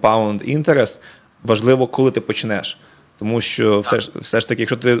compound interest, важливо, коли ти почнеш. Тому що все ж таки,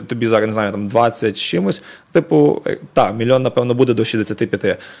 якщо тобі зараз, не знаю, там 20 з чимось, типу, так, мільйон, напевно, буде до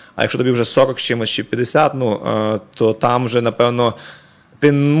 65. А якщо тобі вже 40 з чимось чи 50, то там вже, напевно,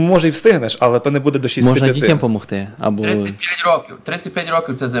 ти, може, і встигнеш, але то не буде до 65. Можна дітям допомогти. Або... 35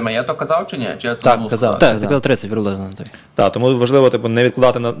 років це зима. Я то казав чи ні? Чи я так, казав. Так, ти казав 30 приблизно. Так, тому важливо не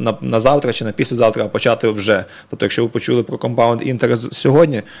відкладати на завтра чи на післязавтра, а почати вже. Тобто, якщо ви почули про Compound Interest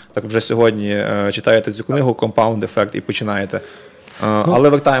сьогодні, так вже сьогодні читаєте цю книгу Compound Effect і починаєте. Але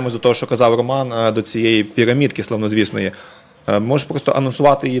вертаємось до того, що казав Роман, до цієї пірамідки славнозвісної. Можеш просто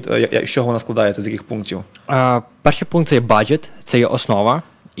анонсувати її, з чого вона складається, з яких пунктів? Перший пункт – це є бюджет, це є основа.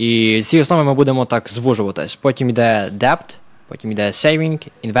 І з цієї основи ми будемо так звужуватись. Потім йде debt, потім йде saving,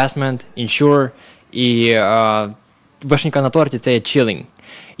 investment, insure і вишенька на торті – це є chilling.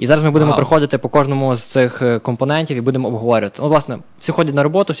 І зараз ми будемо проходити по кожному з цих компонентів і будемо обговорювати. Власне, всі ходять на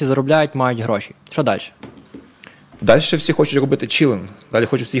роботу, всі заробляють, мають гроші. Що далі? Далі всі хочуть робити чилинг. Далі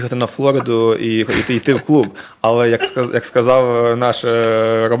хочуть їхати на Флориду і йти в клуб. Але, як сказав наш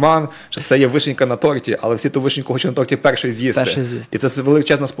Роман, що це є вишенька на торті, але всі ту вишеньку хочуть на торті перший з'їсти. І це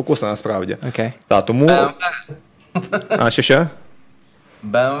величезна спокуса, насправді. Окей. Тому... Що?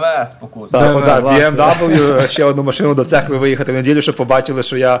 BMW спокуса. Так, BMW, ще одну машину до церкви виїхати в неділю, щоб побачили,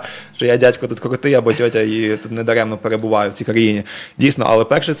 що я дядько тут крутий, або тьотя, і тут недаремно перебуваю в цій країні. Дійсно, але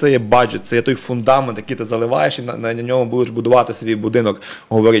перше це є баджет, це є той фундамент, який ти заливаєш, і на ньому будеш будувати свій будинок,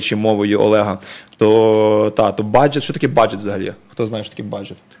 говорячи мовою Олега. То баджет, що таке баджет взагалі? Хто знає, що таке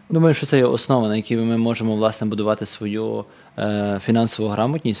баджет? Думаю, що це є основа, на якій ми можемо, власне, будувати свою фінансову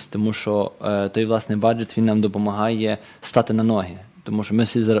грамотність, тому що той, власне, баджет, він нам допомагає стати на ноги. Тому що ми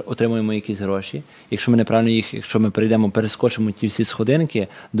всі отримуємо якісь гроші. Якщо ми неправильно якщо ми перескочимо ті всі сходинки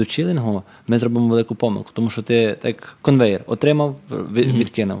до чилінгу, ми зробимо велику помилку. Тому що ти так конвейер отримав,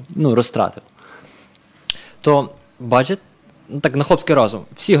 відкинув, розтратив. То баджет, так на хлопський розум.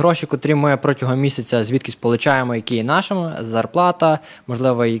 Всі гроші, котрі ми протягом місяця звідкись получаємо, які є нашими, зарплата,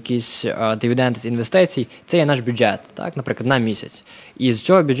 можливо, якісь дивіденди з інвестицій, це є наш бюджет, так, наприклад, на місяць. І з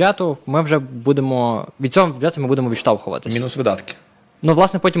цього бюджету від цього бюджету ми будемо відштовхуватися. Мінус видатки.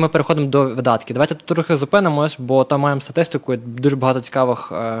 Власне, потім ми переходимо до видатків. Давайте тут трохи зупинимось, бо там маємо статистику, дуже багато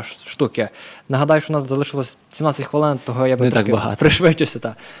цікавих штук. Нагадаю, що у нас залишилось 17 хвилин, того я би трохи пришвидшився.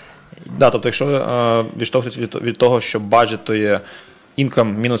 Так, тобто, якщо відштовхуватися від того, що баджет – то є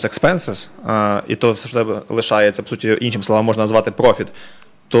income мінус expenses, і то все, що тебе лишається, по суті, іншим словом можна назвати profit,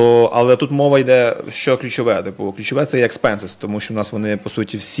 але тут мова йде, що ключове. Ключове – це є expenses, тому що в нас вони, по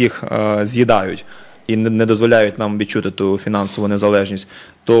суті, всіх з'їдають і не дозволяють нам відчути ту фінансову незалежність,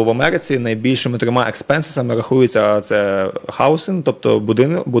 то в Америці найбільшими 3 експенсисами рахується це housing, тобто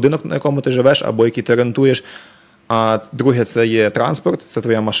будинок, на якому ти живеш, або який ти рентуєш. А друге – це є транспорт, це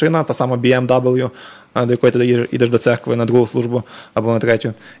твоя машина, та сама BMW, до якої ти йдеш до церкви на другу службу або на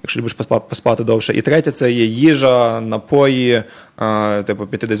третю, якщо любиш поспати довше. І третє – це є їжа, напої,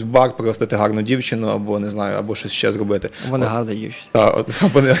 піти десь в бар, пригостити гарну дівчину, або, не знаю, або щось ще зробити. Вони гарно їжуть.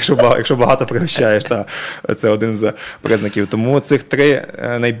 Або якщо багато пригощаєш, це один з признаків. Тому цих 3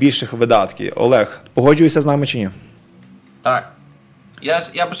 найбільших видатки. Олег, погоджуєшся з нами чи ні? Так.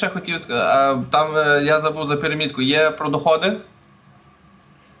 Я би ще хотів сказати, там я забув за пірамідку, є про доходи?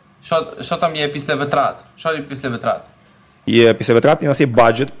 Що там є після витрат? Що є після витрат? Є після витрат, у нас є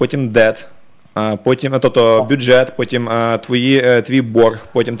бюджет, потім debt, потім бюджет, потім твій борг,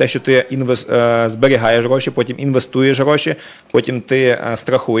 потім те, що ти зберігаєш гроші, потім інвестуєш гроші, потім ти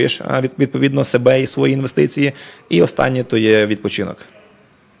страхуєш відповідно себе і свої інвестиції, і останнє то є відпочинок.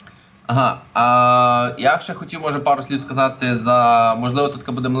 Я ще хотів, може, пару слів сказати можливо, тут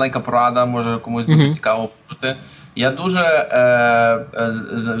така буде маленька порада, може комусь буде цікаво почути. Я дуже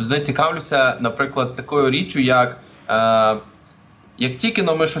цікавлюся, наприклад, такою річчю, як тільки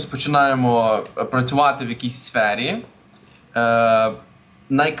ми щось починаємо працювати в якійсь сфері,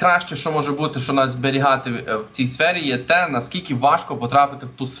 найкраще, що може бути, що нас зберігати в цій сфері, є те, наскільки важко потрапити в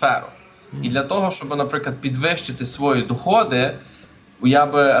ту сферу. І для того, щоб, наприклад, підвищити свої доходи, я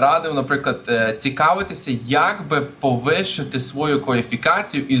би радив, наприклад, цікавитися, як би повищити свою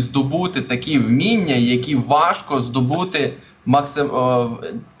кваліфікацію і здобути такі вміння, які важко здобути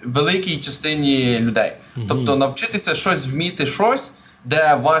великій частині людей. Тобто навчитися щось вміти,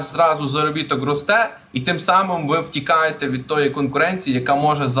 де ваш зразу заробіток росте, і тим самим ви втікаєте від тої конкуренції, яка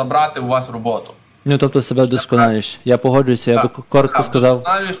може забрати у вас роботу. Ну, тобто себе вдосконалюєш. Я погоджуюся, я би коротко сказав.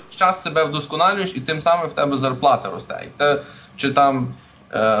 Час себе вдосконалюєш, і тим самим в тебе зарплата росте. І те, чи там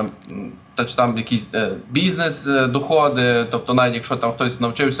якісь бізнес-доходи, тобто навіть якщо там хтось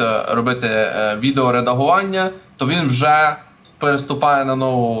навчився робити відеоредагування, то він вже переступає на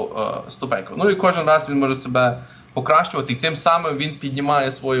нову ступеньку. Ну і кожен раз він може себе покращувати, і тим самим він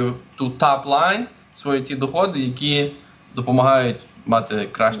піднімає свою ту топ-лайн, свої ті доходи, які допомагають мати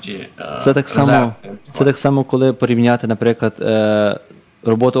кращі резерви. Це так само, коли порівняти, наприклад,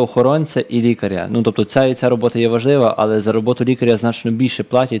 роботу охоронця і лікаря. Ну, тобто ця робота є важлива, але за роботу лікаря значно більше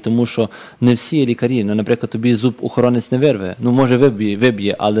платять, тому що не всі лікарі. Ну, наприклад, тобі зуб охоронець не вирве. Ну, може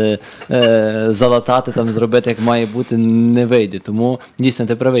виб'є, але залатати, там, зробити, як має бути, не вийде. Тому, дійсно,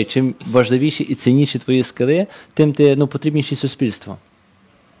 ти правий. Чим важливіші і цінніші твої скили, тим ти, потрібніші суспільству.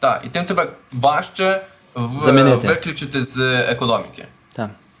 Так, і тим тебе важче виключити з економіки. Так.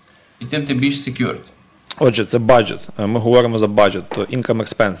 І тим ти більш secured. Отже, це баджет. Ми говоримо за баджет, то income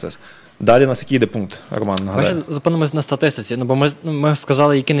expenses. Далі у нас який йде пункт, Роман? Ми ще зупинимося на статистиці, бо ми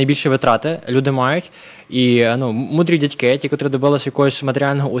сказали, які найбільші витрати люди мають. І мудрі дядьки, ті, котрі добилися якогось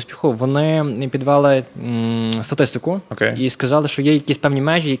матеріального успіху, вони підвели статистику і сказали, що є якісь певні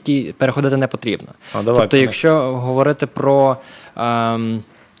межі, які переходити не потрібно. Тобто, якщо говорити про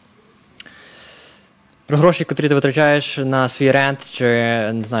гроші, які ти витрачаєш на свій рент чи,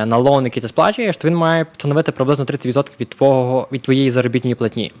 не знаю, на лоун, який ти сплачуєш, то він має становити приблизно 30% від твоєї заробітної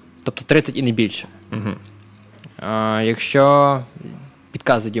платні. Тобто 30 і не більше. Якщо,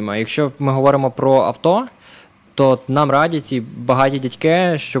 підказує Діма, якщо ми говоримо про авто, то нам радять ці багаті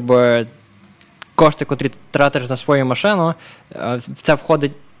дядьки, щоб кошти, котрі тратиш на свою машину, в це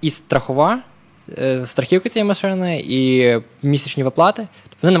входить і страхівки цієї машини, і місячні виплати.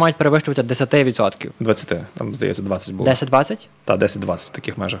 Вони не мають перевищувати 10%. 20, там, здається, 20 було. 10-20? Так, 10-20 в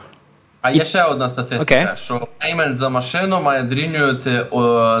таких межах. А є ще одна статистика, що пеймент за машину має дорівнювати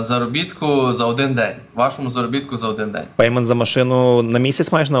заробітку за один день. Вашому заробітку за один день. Пеймент за машину на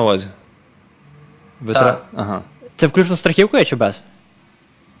місяць маєш на увазі? Так. Ага. Це включно страхівкою чи без?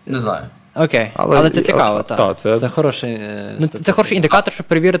 Не знаю. Окей, але це цікаво. Це хороший це хороший індикатор, щоб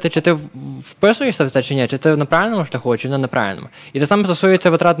перевірити, чи ти вписуєшся в це чи ні, чи ти на правильному шляху, чи не на неправильному. І те саме стосується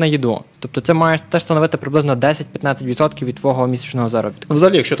витрат на їду. Тобто це має теж становити приблизно 10-15% від твого місячного заробітку.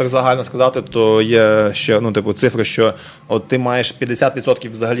 Взагалі, якщо так загально сказати, то є ще цифри, що от ти маєш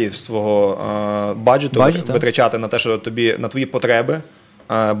 50% взагалі свого баджету витрачати на те, що тобі, на твої потреби,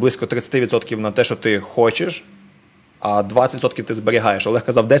 близько 30% на те, що ти хочеш, а 20% ти зберігаєш. Олег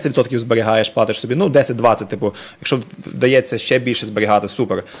казав, 10% зберігаєш, платиш собі, 10-20, якщо вдається ще більше зберігати,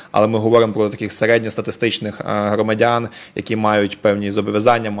 супер. Але ми говоримо про таких середньостатистичних громадян, які мають певні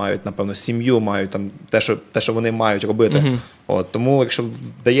зобов'язання, мають, напевно, сім'ю, мають там те, що вони мають робити. Тому, якщо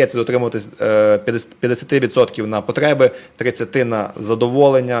вдається дотримуватись 50% на потреби, 30% на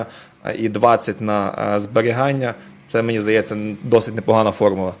задоволення і 20% на зберігання, це, мені здається, досить непогана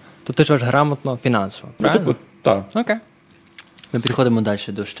формула. То ти живеш грамотно фінансово, правильно? Так. Окей. Ми підходимо далі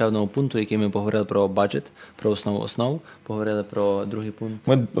до ще одного пункту, який ми поговорили про баджет, про основу, поговорили про другий пункт.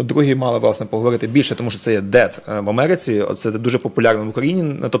 Ми другий мали, власне, поговорити більше, тому що це є дет в Америці, це дуже популярно в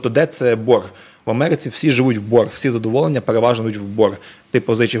Україні, тобто дет – це борг. В Америці всі живуть в борг, всі задоволення переважно йдуть в борг. Ти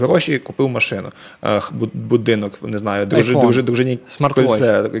позичив гроші, купив машину, будинок, не знаю, дружині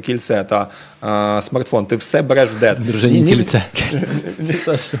кільце та смартфон. Ти все береш в дет. Дружині кільце.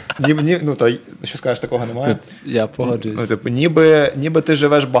 Що скажеш, такого немає? Я погоджуюсь. Ніби ти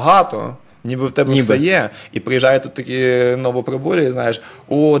живеш багато, ніби в тебе все є, і приїжджає тут такі новоприбулі, і знаєш,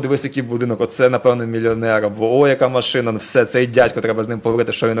 дивись, який будинок, оце, напевно, мільйонер, або яка машина, все, цей дядько, треба з ним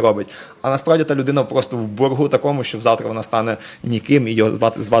поговорити, що він робить. А насправді та людина просто в боргу такому, що завтра вона стане ніким, і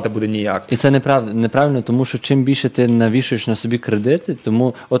його звати буде ніяк. І це неправильно, тому що чим більше ти навішуєш на собі кредити,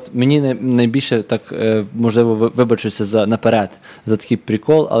 тому от мені найбільше так, можливо, вибачуся наперед за такий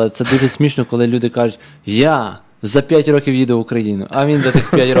прикол, але це дуже смішно, коли люди кажуть, я за 5 років їде в Україну, а він за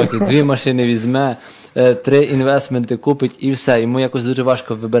тих 5 років 2 машини візьме, 3 інвестменти купить і все, йому якось дуже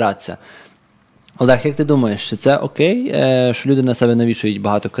важко вибиратися. Олег, як ти думаєш, чи це окей, що люди на себе навішують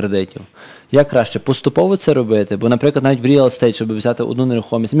багато кредитів? Як краще, поступово це робити? Бо, наприклад, навіть в real estate, щоб взяти одну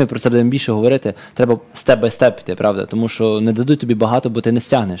нерухомість, ми про це будемо більше говорити, треба степ-бай-степ піти, правда? Тому що не дадуть тобі багато, бо ти не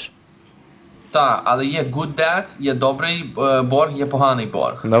стягнеш. Так, але є good debt, є добрий борг, є поганий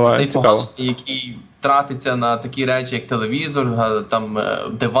борг. Давай, цей цікаво. поганий, який тратиться на такі речі, як телевізор, там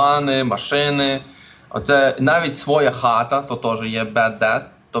дивани, машини. Оце навіть своя хата, то теж є bad debt.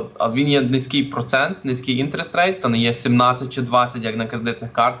 Тобто він є низький процент, низький interest rate, то не є 17 чи 20, як на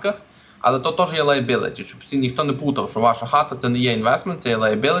кредитних картках. Але то теж є liability, щоб всі ніхто не путав, що ваша хата це не є investment, це є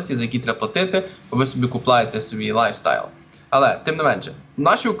liability, за які треба платити, бо ви собі купляєте свій лайфстайл. Але, тим не менше,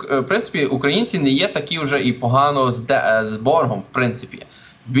 наші, в принципі, українці не є такі вже і погано з боргом, в принципі.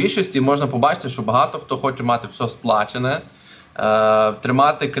 В більшості можна побачити, що багато хто хоче мати все сплачене,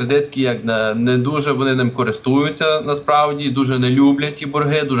 тримати кредитки, як не дуже вони ним користуються, насправді, дуже не люблять ті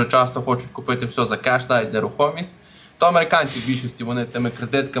борги, дуже часто хочуть купити все за кеш, навіть нерухомість. То американці в більшості, вони тими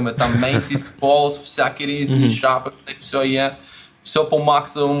кредитками, там Macy's, Kohl's, всякі різні шапи, все є. Все по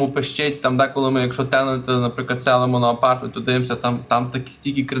максимуму пищить, там деколи ми, якщо тенанти, наприклад, селимо на апартмент, то дивимося, там такі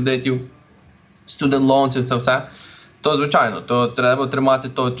стільки кредитів, student loans і це все, то, звичайно, то треба тримати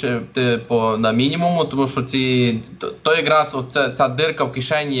то на мінімуму, тому що то якраз ця дирка в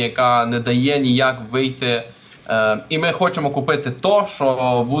кишені, яка не дає ніяк вийти, і ми хочемо купити то,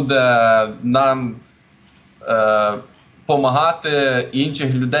 що буде нам помагати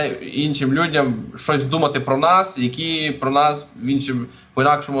іншим людям щось думати про нас, які про нас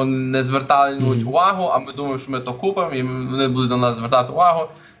по-інакшому не звертали увагу, а ми думаємо, що ми то купимо, і вони будуть на нас звертати увагу.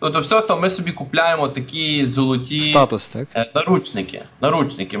 Тобто все, то ми собі купляємо такі золоті статус, так?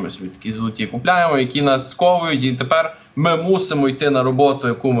 Наручники ми собі такі золоті купляємо, які нас сковують, і тепер ми мусимо йти на роботу,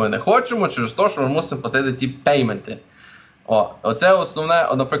 яку ми не хочемо, через те, що ми мусимо платити ті пейменти. Оце основне,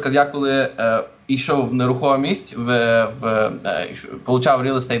 наприклад, я коли йшов в нерухомість, получав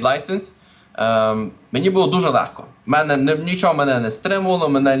real estate license, мені було дуже легко. Нічого мене не стримувало,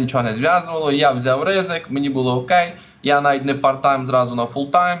 мене нічого не зв'язувало, я взяв ризик, мені було окей, я навіть не part-time зразу на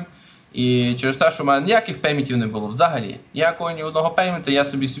full-time, і через те, що в мене ніяких пейментів не було взагалі. Ніякого ні одного пеймента, я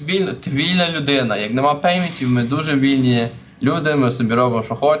собі вільна людина. Як нема пейментів, ми дуже вільні люди, ми собі робимо,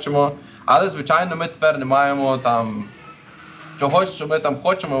 що хочемо. Але, звичайно, ми тепер не маємо там чогось, що ми там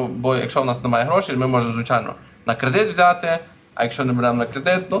хочемо, бо якщо в нас немає грошей, ми можемо, звичайно, на кредит взяти, а якщо не беремо на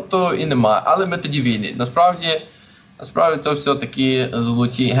кредит, то і немає. Але ми тоді вільні. Насправді це все такі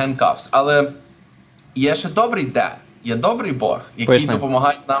золоті handcuffs. Але є ще добрий debt, є добрий борг, який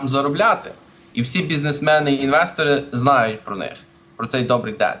допомагає нам заробляти. І всі бізнесмени і інвестори знають про них, про цей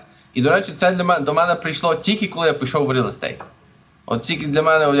добрий debt. І, до речі, це до мене прийшло тільки коли я пішов в real estate. От тільки для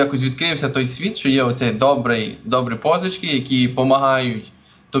мене якось відкрився той світ, що є оцей добрі позички, які допомагають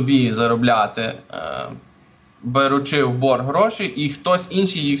тобі заробляти, беручи в борг гроші, і хтось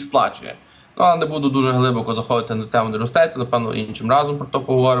інший їх сплачує. Але не буду дуже глибоко заходити на тему real estate, напевно, іншим разом про то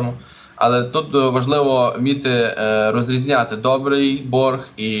поговоримо. Але тут важливо вміти розрізняти добрий борг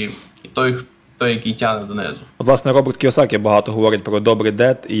і той, який тягне донизу. Власне, Роберт Кіосакі багато говорить про добрий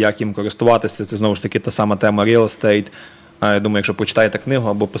дет і як їм користуватися. Це, знову ж таки, та сама тема real estate. Я думаю, якщо прочитаєте книгу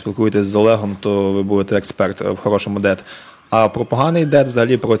або поспілкуєтесь з Олегом, то ви будете експерт в хорошому дет. А про поганий дет,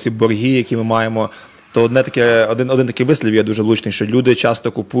 взагалі, про ці борги, які ми маємо, то один такий вислів є дуже влучний, що люди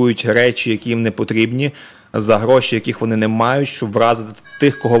часто купують речі, які їм не потрібні, за гроші, яких вони не мають, щоб вразити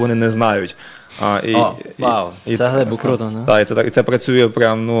тих, кого вони не знають. Це глибоко круто, не? Так, і це працює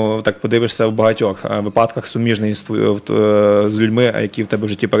прям, так подивишся в багатьох випадках суміжний з людьми, які в тебе в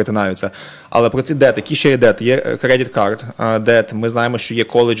житті перетинаються. Але про ці дет, які ще є дет? Є credit card дет, ми знаємо, що є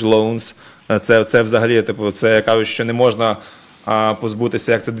college loans, це взагалі, це кажуть, що не можна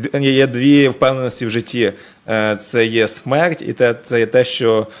позбутися, як це є дві впевненості в житті. Це є смерть і це є те,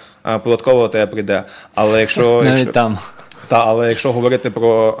 що податково до тебе прийде. Але якщо говорити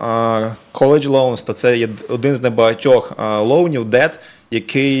про college loans, то це є один з небагатьох лоунів, дет,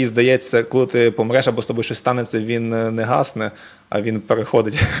 який, здається, коли ти помреш або з тобою щось станеться, він не гасне, а він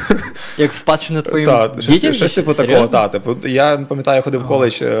переходить. Як в спадщину твоїм дітям? Щось типу такого, я пам'ятаю, я ходив в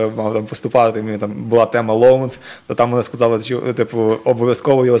коледж, мав там поступати, мені там була тема loans, то там вони сказали,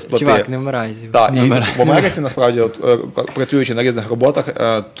 обов'язково його сплати. Чувак, не вмирай. Так, і в Америці, насправді, працюючи на різних роботах,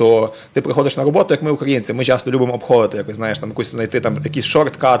 то ти приходиш на роботу, як ми українці, ми часто любимо обходити, якось, знаєш, там якусь знайти там якийсь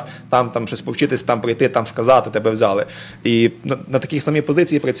шорткат, там щось повчитись, там прийти, там сказати, тебе взяли. І на такій самій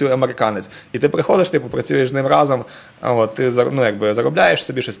позиції працює американець. І ти приходиш, працюєш з ним разом, ти заробляєш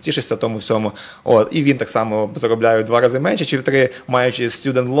собі щось, тішишся тому всьому. І він так само заробляє в 2 рази менше чи в 3, маючи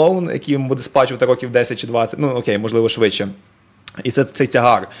student loan, який йому буде сплачувати років 10 чи 20, можливо, швидше. І це цей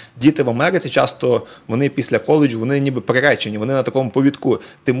тягар. Діти в Америці часто, вони після коледжу, вони ніби приречені, вони на такому повідку.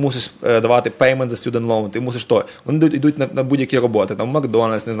 Ти мусиш давати payment за student loan, ти мусиш то. Вони йдуть на будь-які роботи, там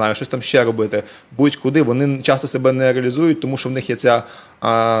Макдональдс, не знаю, щось там ще робити, будь-куди. Вони часто себе не реалізують, тому що в них є ця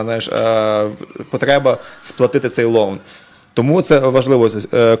потреба сплатити цей лоун. Тому це важливо.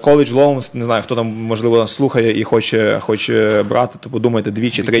 College loans, не знаю, хто там, можливо, нас слухає і хоче брати, то подумайте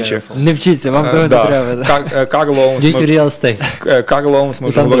двічі, тричі. Не вчіться, вам того не треба. Car loans. Real estate. Car loans, ми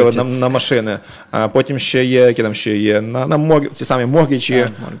вже говорили, на машини. Потім ще є, які там ще є, на ті самі моргічі,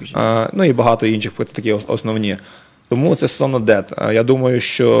 ну і багато інших, це такі основні. Тому це стосовно debt. Я думаю,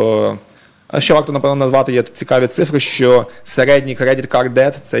 що ще варто, напевно, назвати, є цікаві цифри, що середній credit card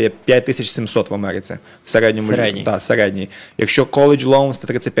debt – це є 5700 в Америці. Середній? Так, середній. Якщо college loans –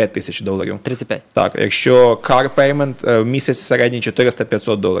 це $35,000. 35? Так, якщо car payment в місяць середній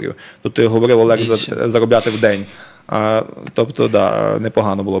 $400-500. Тут ти говорив, Олег, заробляти в день. Тобто, да,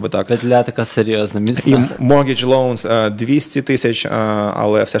 непогано було би так. Петля така серйозна, міцна. І mortgage loans 200 тисяч,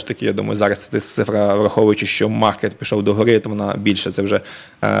 але все ж таки, я думаю, зараз ця цифра, враховуючи, що маркет пішов до гори, то вона більше, це вже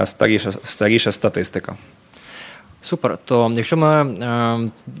старіша статистика. Супер. То якщо ми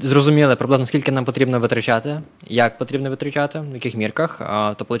зрозуміли приблизно, скільки нам потрібно витрачати, як потрібно витрачати, в яких мірках,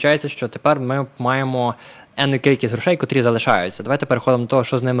 то виходить, що тепер ми маємо енну кількість грошей, котрі залишаються. Давайте переходимо до того,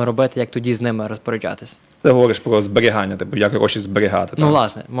 що з ними робити, як тоді з ними розпоряджатись. Ти говориш про зберігання, типу, як гроші зберігати. Ну,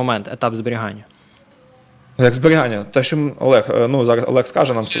 власне, етап зберігання. Як зберігання? Те, що зараз Олег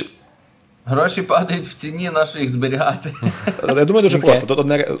скаже нам. Гроші падають в ціні, на що їх зберігати. Я думаю, дуже просто.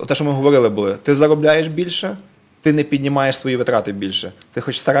 Тут те, що ми говорили були. Ти заробляєш більше, ти не піднімаєш свої витрати більше. Ти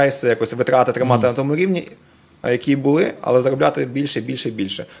хоч стараєшся якось витрати тримати на тому рівні, які були, але заробляти більше, більше,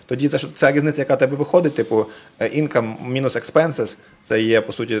 більше. Тоді ця різниця, яка в тебе виходить, типу income мінус expenses, це є,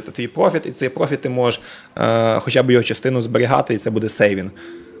 по суті, твій профіт, і цей профіт ти можеш хоча б його частину зберігати, і це буде сейвінг.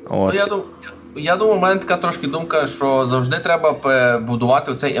 Ну, я думаю, у мене така трошки думка, що завжди треба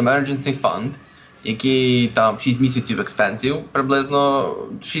будувати оцей emergency fund, який там 6 місяців експенсів, приблизно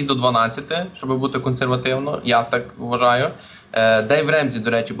 6 до 12, щоб бути консервативно, я так вважаю. Дейв Ремзі,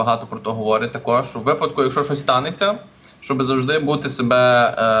 до речі, багато про то говорить також, що в випадку, якщо щось станеться, щоб завжди бути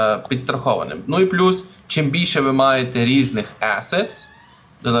себе підстрахованим. Ну і плюс, чим більше ви маєте різних assets,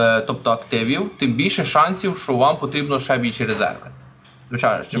 тобто активів, тим більше шансів, що вам потрібно ще більші резерви.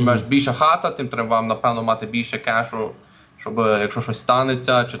 Звичайно, чим більша хата, тим треба вам, напевно, мати більше кешу, щоб якщо щось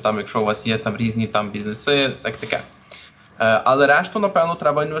станеться, чи там, якщо у вас є там різні там бізнеси, таке. Але решту, напевно,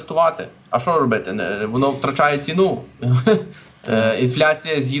 треба інвестувати. А що робити? Воно втрачає ціну.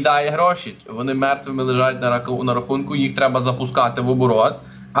 Інфляція з'їдає гроші. Вони мертвими лежать на рахунку, їх треба запускати в оборот,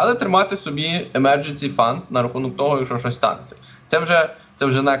 але тримати собі emergency fund на рахунок того, якщо щось станеться. Це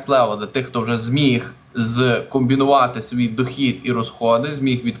вже next level для тих, хто вже зміг скомбінувати свій дохід і розходи,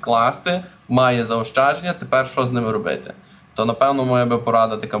 зміг відкласти, має заощадження, тепер що з ними робити? То, напевно, моя би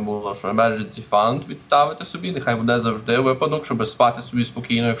порада така була, що emergency fund відставити собі, нехай буде завжди випадок, щоб спати собі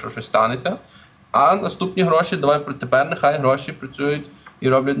спокійно, якщо щось станеться. А наступні гроші, тепер нехай гроші працюють і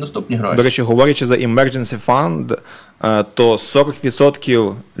роблять наступні гроші. До речі, говорячи за emergency fund, то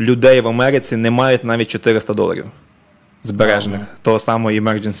 40% людей в Америці не мають навіть $400 збережених, того самого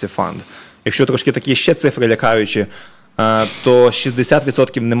emergency fund. Якщо трошки такі ще цифри лякаючі, то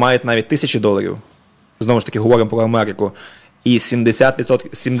 60% не мають навіть $1000. Знову ж таки, говоримо про Америку. І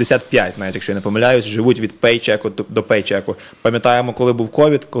 75%, навіть якщо я не помиляюсь, живуть від пейчеку до пейчеку. Пам'ятаємо, коли був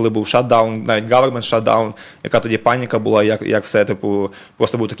ковід, коли був шатдаун, навіть government шатдаун, яка тоді паніка була, як все,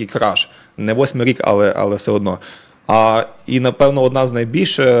 просто був такий краш. Не 8-й рік, але все одно. І, напевно, одна з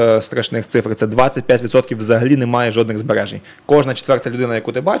найбільш страшних цифр – це 25% взагалі не має жодних збережень. Кожна четверта людина,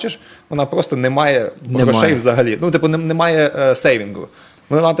 яку ти бачиш, вона просто не має грошей взагалі. Немає сейвінгу.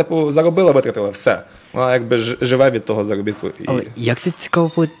 Вона, заробила, витратила, все. Вона якби живе від того заробітку. Але як це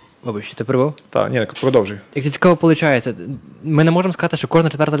цікаво Вибач, ти прибув? Так, ні, продовжуй. Як це цікаво виходить, ми не можемо сказати, що кожна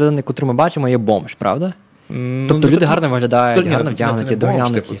четверта людина, яку ми бачимо, є бомж, правда? Тобто люди гарно виглядають, гарно вдягнуті,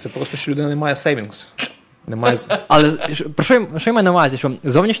 доглянуті. Це просто, що людина не має сейвінгс. Але що я маю на увазі, що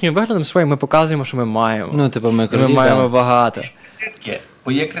зовнішнім виглядом своїм ми показуємо, що ми маємо. Ми маємо багато.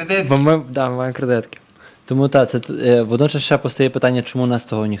 Бо є кредитки. Бо ми маємо кредитки. Тому водночас ще постає питання, чому нас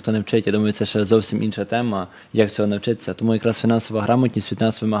того ніхто не вчить. Я думаю, це ще зовсім інша тема, як цього навчитися. Тому якраз фінансова грамотність від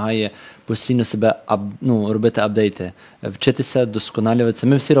нас вимагає постійно себе робити апдейти, вчитися, досконалюватися.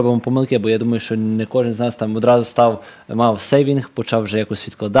 Ми всі робимо помилки, бо я думаю, що не кожен з нас там одразу став мав сейвінг, почав вже якось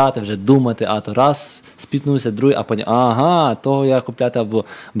відкладати, вже думати, а то раз, спітнувся, другий, а потім, ага, того я купляти або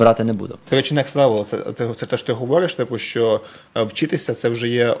брати не буду. До речі, next level, це те, що ти говориш, типу, що вчитися це вже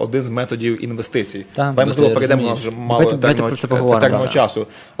є один з методів інвестицій. Давай, можливо, перейдемо вже мало терміну часу.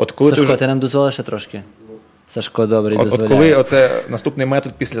 От коли Сашко, ти нам дозволиш ще трошки? Сашко, добрий, дозволяє. От коли оце наступний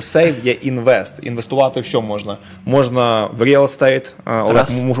метод після сейв є інвест. Інвестувати в що можна? Можна в real estate, Олег,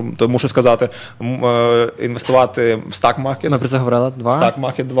 мушу сказати, інвестувати в stock market. Ми про це говорили. 2. Stock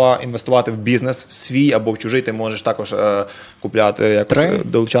market 2, інвестувати в бізнес, в свій або в чужий, ти можеш також купляти, якось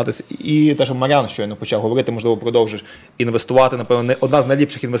долучатись. І те, що Мар'ян щойно почав говорити, можливо, продовжиш. Інвестувати, напевно, одна з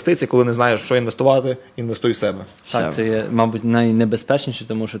найліпших інвестицій, коли не знаєш, що інвестувати, інвестуй в себе. Так, це є, мабуть, найнебезпечніше,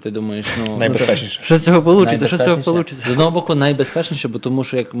 тому що ти думаєш, найбезпечніше. Що з цього вийде? Що з цього вийде? З одного боку, найбезпечніше, бо тому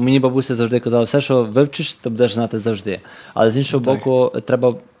що, як мені бабуся завжди казала, все, що вивчиш, ти будеш знати завжди. Але з іншого боку,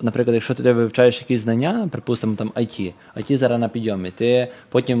 треба, наприклад, якщо ти вивчаєш якісь знання, припустимо, там IT зараз на підйомі, ти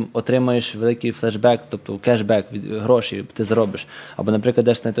потім отримаєш великий флешбек, тобто кешбек від грошей ти заробиш. Або, наприклад,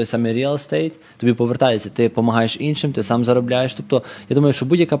 йдеш на той самий real estate, тобі повертається, ти допомагаєш іншим, ти сам заробляєш. Тобто, я думаю, що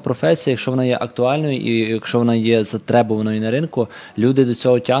будь-яка професія, якщо вона є актуальною і якщо вона є затребуваною на ринку, люди до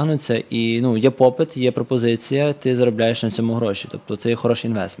цього тягнуться і, є попит, є пропозиція, ти заробляєш на цьому гроші. Тобто це є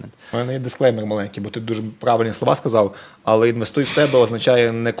хороший інвестмент. У мене є дисклеймер маленький, бо ти дуже правильні слова сказав, але інвестуй в себе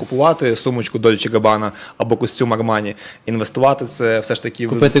означає не купувати сумочку Dolce Gabbana або костюм Armani. Інвестувати – це все ж таки...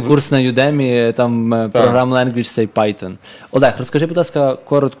 Купити курс на Udemy, там програм Language, say Python. Олег, розкажи, будь ласка,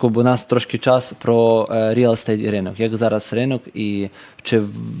 коротко, бо у нас трошки час про real estate ринок. Як зараз ринок і чи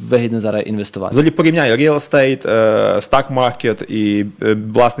вигідно зараз інвестувати? Взагалі порівняй real estate, stock market і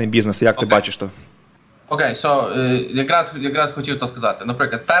власний бізнес. Як ти бачиш то? Окей, якраз хотів то сказати.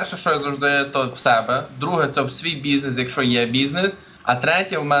 Наприклад, перше, що я завжди, то в себе. Друге, це в свій бізнес, якщо є бізнес. А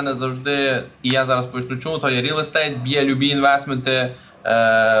третє, в мене завжди, і я зараз почну чому, то є real estate, б'є любі інвестменти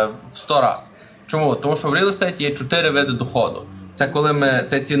в 100 раз. Чому? Тому що в real estate є 4 види доходу. Це коли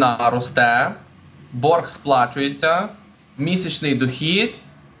ця ціна росте, борг сплачується, місячний дохід.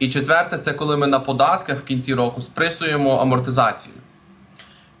 І четверте, це коли ми на податках в кінці року списуємо амортизацію.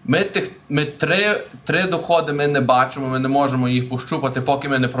 Ми три доходи ми не бачимо, ми не можемо їх пощупати, поки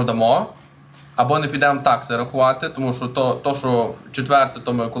ми не продамо. Або не підемо такси рахувати, тому що то, що четверте,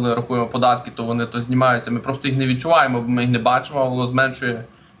 то ми коли рахуємо податки, то вони то знімаються, ми просто їх не відчуваємо, бо ми їх не бачимо, а воно зменшує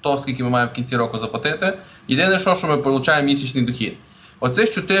то, скільки ми маємо в кінці року заплатити. Єдине, що ми отримуємо місячний дохід.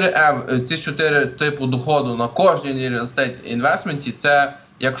 Оцих 4 типу доходу на кожній real estate інвестменті, це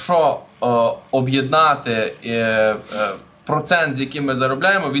якщо об'єднати процент, з яким ми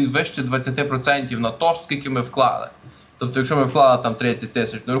заробляємо, він вище 20% на то, скільки ми вклали. Тобто, якщо ми вклали там 30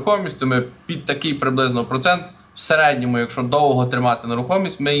 тисяч нерухомість, то ми під такий приблизно процент в середньому, якщо довго тримати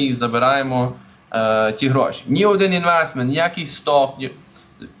нерухомість, ми її забираємо ті гроші. Ні один інвестмент, ніякий сток.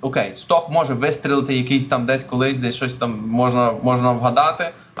 Окей, сток може вистрілити якийсь там десь колись, десь щось там можна вгадати,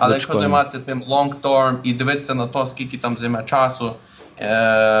 але якщо займатися тим long-term і дивитися на то, скільки там займе часу,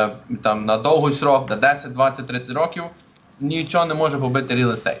 там на довгий срок, на 10, 20, 30 років, нічого не може побити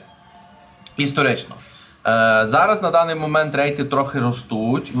real estate. Історично. Зараз на даний момент рейти трохи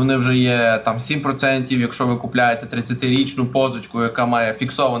ростуть, вони вже є там 7%, якщо ви купляєте 30-річну позичку, яка має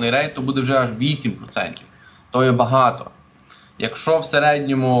фіксований рейт, то буде вже аж 8%. То є багато. Якщо в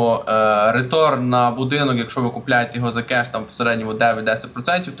середньому реторн на будинок, якщо ви купляєте його за кеш, там в середньому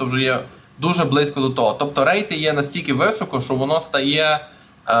 9-10%, то вже є дуже близько до того. Тобто рейти є настільки високо, що воно стає,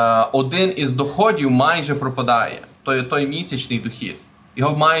 один із доходів майже пропадає. То є той місячний дохід.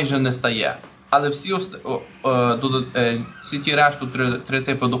 Його майже не стає. Але всі ті решту три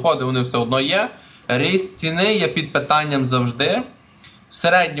типи доходу, вони все одно є. Ріст ціни є під питанням завжди. В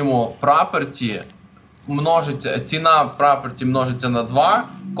середньому ціна property множиться на 2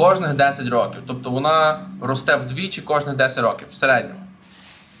 кожних 10 років. Тобто вона росте вдвічі кожних 10 років в середньому.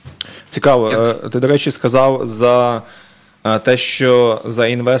 Цікаво. Ти, до речі, сказав за те, що за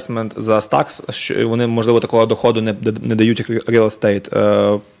інвестмент, за стакс, що вони, можливо, такого доходу не дають, як real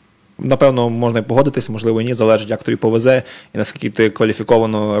estate. Напевно, можна і погодитись, можливо, і ні, залежить, як тобі повезе і наскільки ти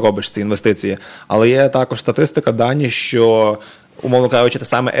кваліфіковано робиш ці інвестиції. Але є також статистика, дані, що, умовно кажучи, те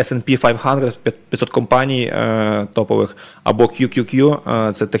саме S&P 500 компаній топових, або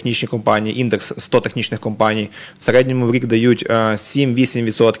QQQ, це технічні компанії, індекс 100 технічних компаній, в середньому в рік дають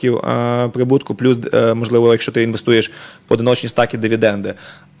 7-8% прибутку, плюс, можливо, якщо ти інвестуєш в одиночні стаки, дивіденди.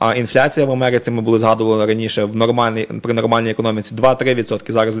 А інфляція в Америці, ми згадували раніше, при нормальній економіці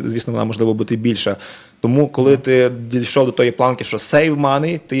 2-3%, зараз, звісно, вона можливо бути більша. Тому, коли ти дійшов до тої планки, що save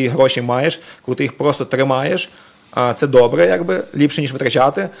money, ти гроші маєш, коли ти їх просто тримаєш, це добре, ліпше, ніж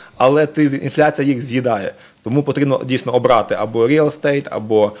витрачати, але інфляція їх з'їдає. Тому потрібно дійсно обрати або real estate,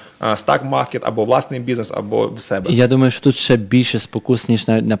 або stock market, або власний бізнес, або в себе. Я думаю, що тут ще більше спокус, ніж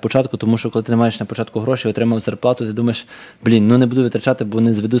на початку, тому що коли ти не маєш на початку гроші, отримав зарплату, ти думаєш, не буду витрачати, бо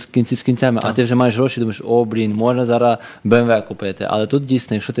не зведу кінці з кінцями, а ти вже маєш гроші, думаєш, можна зараз BMW купити. Але тут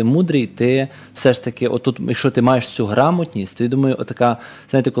дійсно, якщо ти мудрий, ти все ж таки, отут, якщо ти маєш цю грамотність, то я думаю, отака,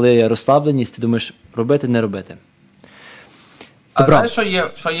 знаєте, коли є розслабленість, ти думаєш, робити, не робити. А знаєш,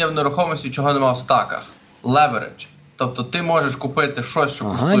 що є в нерухомості, чого немає в стаках? Leverage. Тобто ти можеш купити щось, що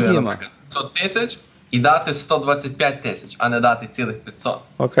коштує, наприклад, 500 тисяч і дати 125 тисяч, а не дати цілих 500.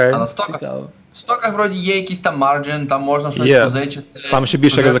 Окей. А на стоках вроді є якийсь там марджин, там можна щось позичити. Там ще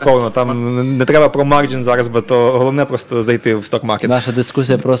більше ризиковано, там не треба про марджин зараз, бо то головне просто зайти в сток-маркет. Наша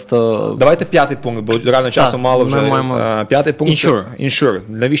дискусія просто... Давайте 5-й пункт, бо реально часу мало вже. 5-й пункт – insure.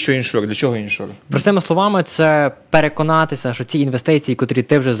 Навіщо insure? Для чого insure? Простими словами, це переконатися, що ці інвестиції, котрі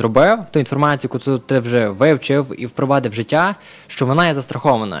ти вже зробив, ту інформацію, яку ти вже вивчив і впровадив в життя, що вона є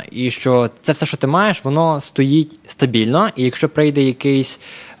застрахована. І що це все, що ти маєш, воно стоїть стабільно. І якщо прийде якийсь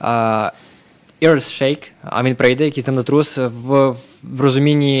Earthshake, а він прийде, якийсь землетрус, в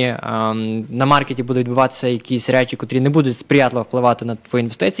розумінні на маркеті будуть відбуватися якісь речі, котрі не будуть сприятливо впливати на твої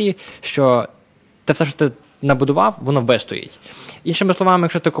інвестиції, що те все, що ти набудував, воно вистоїть. Іншими словами,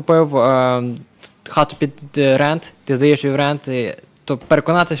 якщо ти купив хату під рент, ти здаєш її в рент, то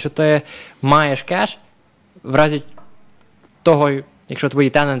переконатися, що ти маєш кеш, в разі того, якщо твої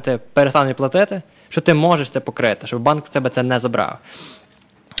тенанти перестануть платити, що ти можеш це покрити, щоб банк в тебе це не забрав.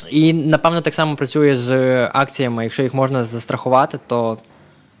 І, напевно, так само працює з акціями. Якщо їх можна застрахувати, то...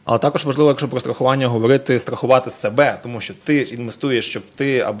 Але також важливо, якщо про страхування говорити, страхувати себе, тому що ти інвестуєш, щоб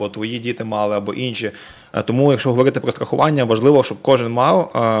ти або твої діти мали, або інші. Тому, якщо говорити про страхування, важливо, щоб кожен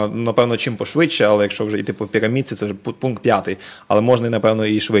мав, напевно, чим пошвидше, але якщо вже йти по пірамідці, це вже пункт 5, але можна, напевно,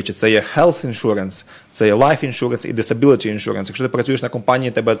 і швидше. Це є health insurance, це є life insurance і disability insurance. Якщо ти працюєш на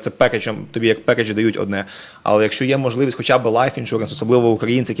компанії, тебе це пекеджем, тобі як пекедж дають одне. Але якщо є можливість хоча б life insurance, особливо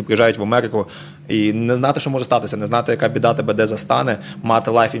українці, які приїжджають в Америку, і не знати, що може статися, не знати, яка біда тебе де застане,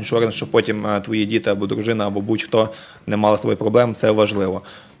 мати life insurance, щоб потім твої діти або дружина, або будь-хто не мали з тобою проблем, це важливо.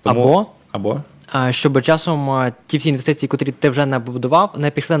 Тому... Або? Щоб часом ті всі інвестиції, які ти вже набудував,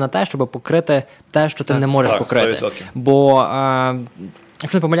 не пішли на те, щоб покрити те, що ти не можеш покрити. 100%. Бо,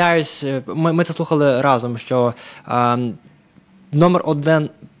 якщо не помиляюсь, ми це слухали разом, що номер один,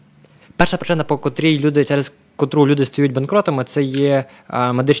 перша причина, по котрій люди, через котру люди стають банкротами, це є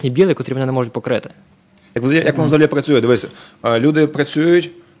медичні біли, котрі вони не можуть покрити. Як воно взагалі працює? Дивись, люди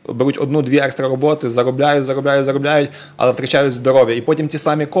працюють, беруть 1-2 екстра роботи, заробляють, але втрачають здоров'я. І потім ті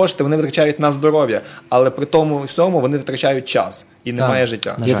самі кошти вони витрачають на здоров'я, але при тому всьому вони витрачають час і немає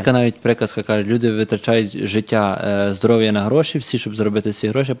життя. Є така навіть приказка, каже, люди витрачають життя, здоров'я на гроші, всі, щоб заробити всі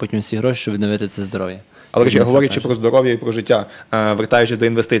гроші, а потім всі гроші, щоб відновити це здоров'я. Але говорячи про здоров'я і про життя, вертаючись до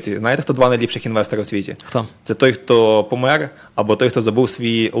інвестицій, знаєте, хто 2 найліпших інвестори у світі? Хто? Це той, хто помер, або той, хто забув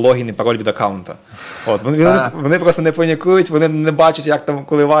свій логін і пароль від аккаунта. Вони просто не панікують, вони не бачать, як там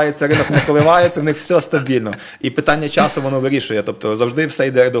коливається, ринок не коливається, у них все стабільно. І питання часу воно вирішує, тобто завжди все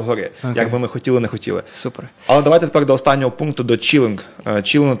йде догори, як би ми хотіли, не хотіли. Супер. Але давайте тепер до останнього пункту, до чілінг.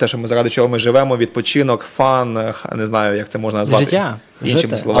 Чілінг, те, що ми заради чого ми живемо, відпочинок, фан, не знаю, як це можна назвати. Життя.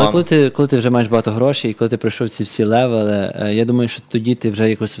 Іншими словами. Але коли ти вже маєш багато грошей, і коли ти пройшов ці всі левели, я думаю, що тоді ти вже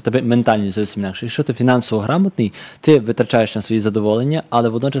якось в тебе ментальність зовсім інакше. Якщо ти фінансово грамотний, ти витрачаєш на свої задоволення, але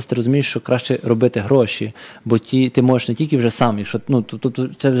водночас ти розумієш, що краще робити гроші, бо ти можеш не тільки вже сам, якщо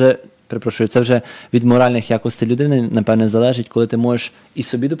це вже. Це вже від моральних якостей людини, напевне, залежить, коли ти можеш і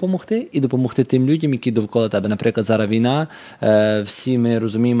собі допомогти, і допомогти тим людям, які довкола тебе. Наприклад, зараз війна, всі ми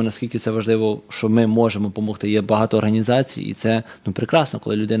розуміємо, наскільки це важливо, що ми можемо допомогти. Є багато організацій, і це прекрасно,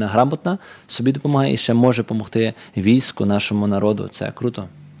 коли людина грамотна, собі допомагає і ще може допомогти війську, нашому народу. Це круто.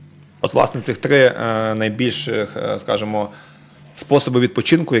 От, власне, цих 3 найбільших, скажімо, способи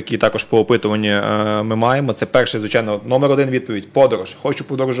відпочинку, які також по опитуванні ми маємо, це перший, звичайно, номер 1 відповідь – подорож. Хочу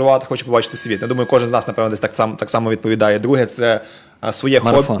подорожувати, хочу побачити світ. Я думаю, кожен з нас, напевно, десь так само відповідає. Друге – це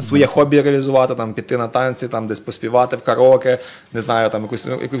своє хобі реалізувати, там, піти на танці, там, десь поспівати в караоке, не знаю, там,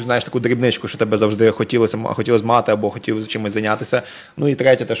 якусь знаєш, таку дрібничку, що тебе завжди хотілося мати або хотів чимось зайнятися. Ну і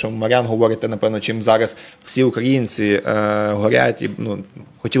третє, те, що Мар'ян говорить, напевно, чим зараз всі українці горять, і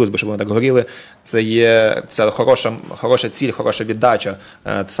хотілося б, щоб вони так горіли, це є ця хороша ціль, хороша віддача,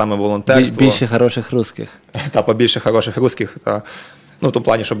 саме волонтерство. Більше хороших русських. Та, побільше хороших русських, та. Ну, в тому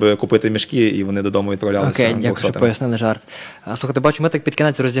плані, щоб купити мішки, і вони додому відправлялися. Окей, дякую, що пояснили жарт. Слухайте, бачу, ми так під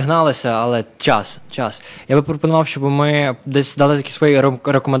кінець розігналися, але час. Я би пропонував, щоб ми десь дали якісь свої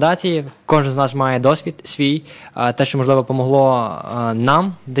рекомендації. Кожен з нас має досвід свій, те, що, можливо, помогло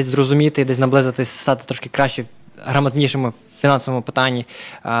нам десь зрозуміти, десь наблизитись, стати трошки краще, грамотнішими в фінансовому питанні.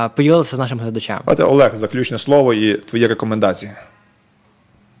 Поділилися з нашим глядачами. Олег, заключне слово і твої рекомендації.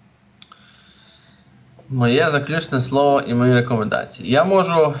 Моє заключне слово і мої рекомендації. Я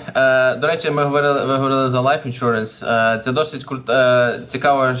можу, до речі, ви говорили за life insurance. Це досить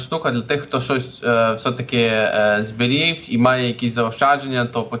цікава штука для тих, хто щось все-таки зберіг і має якісь заощадження,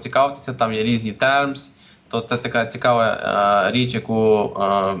 то поцікавтеся, там є різні terms. То це така цікава річ,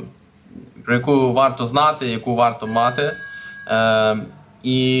 про яку варто знати, яку варто мати.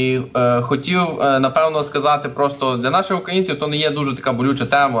 І хотів, напевно, сказати просто для наших українців, то не є дуже така болюча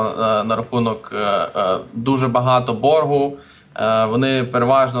тема на рахунок дуже багато боргу. Вони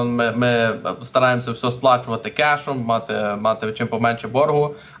переважно, ми стараємося все сплачувати кешом, мати чим поменше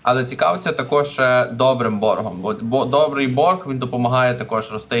боргу, але цікавиться також ще добрим боргом. Бо добрий борг, він допомагає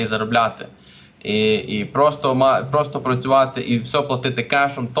також рости і заробляти. І просто працювати і все платити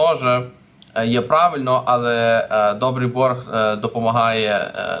кешом теж є правильно, але добрий борг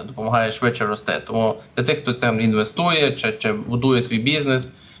допомагає швидше рости. Тому для тих, хто там інвестує чи будує свій бізнес,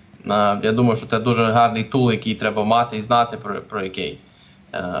 я думаю, що це дуже гарний тул, який треба мати і знати про який.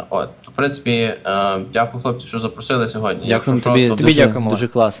 В принципі, дякую, хлопці, що запросили сьогодні. Дякуємо тобі, дуже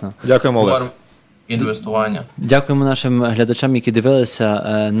класно. Дякуємо, Олег. Інвестування. Дякуємо нашим глядачам, які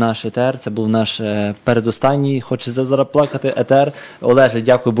дивилися наш етер. Це був наш передостанній, хочеться зараз плакати, етер. Олеже,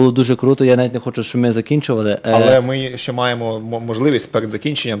 дякую, було дуже круто. Я навіть не хочу, щоб ми закінчували. Але ми ще маємо можливість перед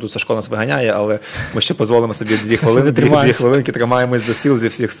закінченням, тут Сашко нас виганяє, але ми ще дозволимо собі 2 хвилинки, тримаємось за сил, зі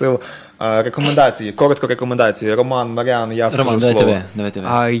всіх сил. Рекомендації, коротко рекомендації. Роман, Мар'ян, я скажу слово.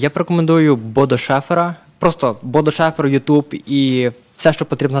 Давайте. Я порекомендую Бодо Шефера. Просто Бодо Шефер, Ютуб і все, що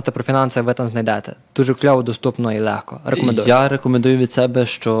потрібно знати про фінанси, ви там знайдете. Дуже кльово, доступно і легко. Рекомендую. Я рекомендую від себе,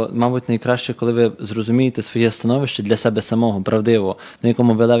 що, мабуть, найкраще, коли ви зрозумієте своє становище для себе самого, правдиво, на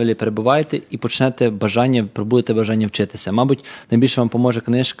якому ви левелі перебуваєте, і почнете пробудете бажання вчитися. Мабуть, найбільше вам поможе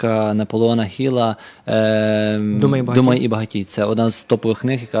книжка Наполеона Хіла «Думай і багатій». Це одна з топових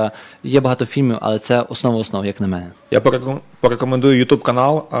книг, яка є багато фільмів, але це основа основ, як на мене. Я порекомендую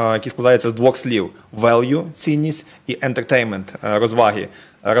YouTube-канал, який складається з 2 слів: value – цінність і entertainment – розваги.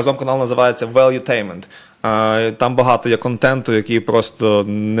 Разом канал називається Valuetainment. Там багато є контенту, який просто,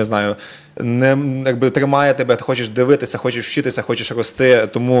 не знаю, тримає тебе, ти хочеш дивитися, хочеш вчитися, хочеш рости.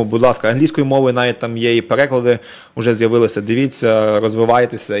 Тому, будь ласка, англійською мовою навіть там є і переклади, вже з'явилися. Дивіться,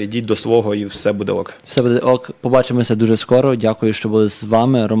 розвивайтеся, йдіть до свого і все буде ок. Все буде ок. Побачимося дуже скоро. Дякую, що були з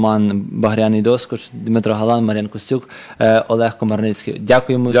вами. Роман Багряний-Доскоч, Дмитро Галан, Мар'ян Костюк, Олег Комарницький.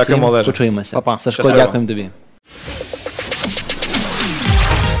 Дякуємо всім. Олеже. Почуємося. Па-па. Сашко, дякуємо тобі.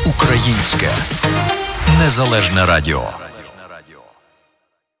 Українське незалежне радіо.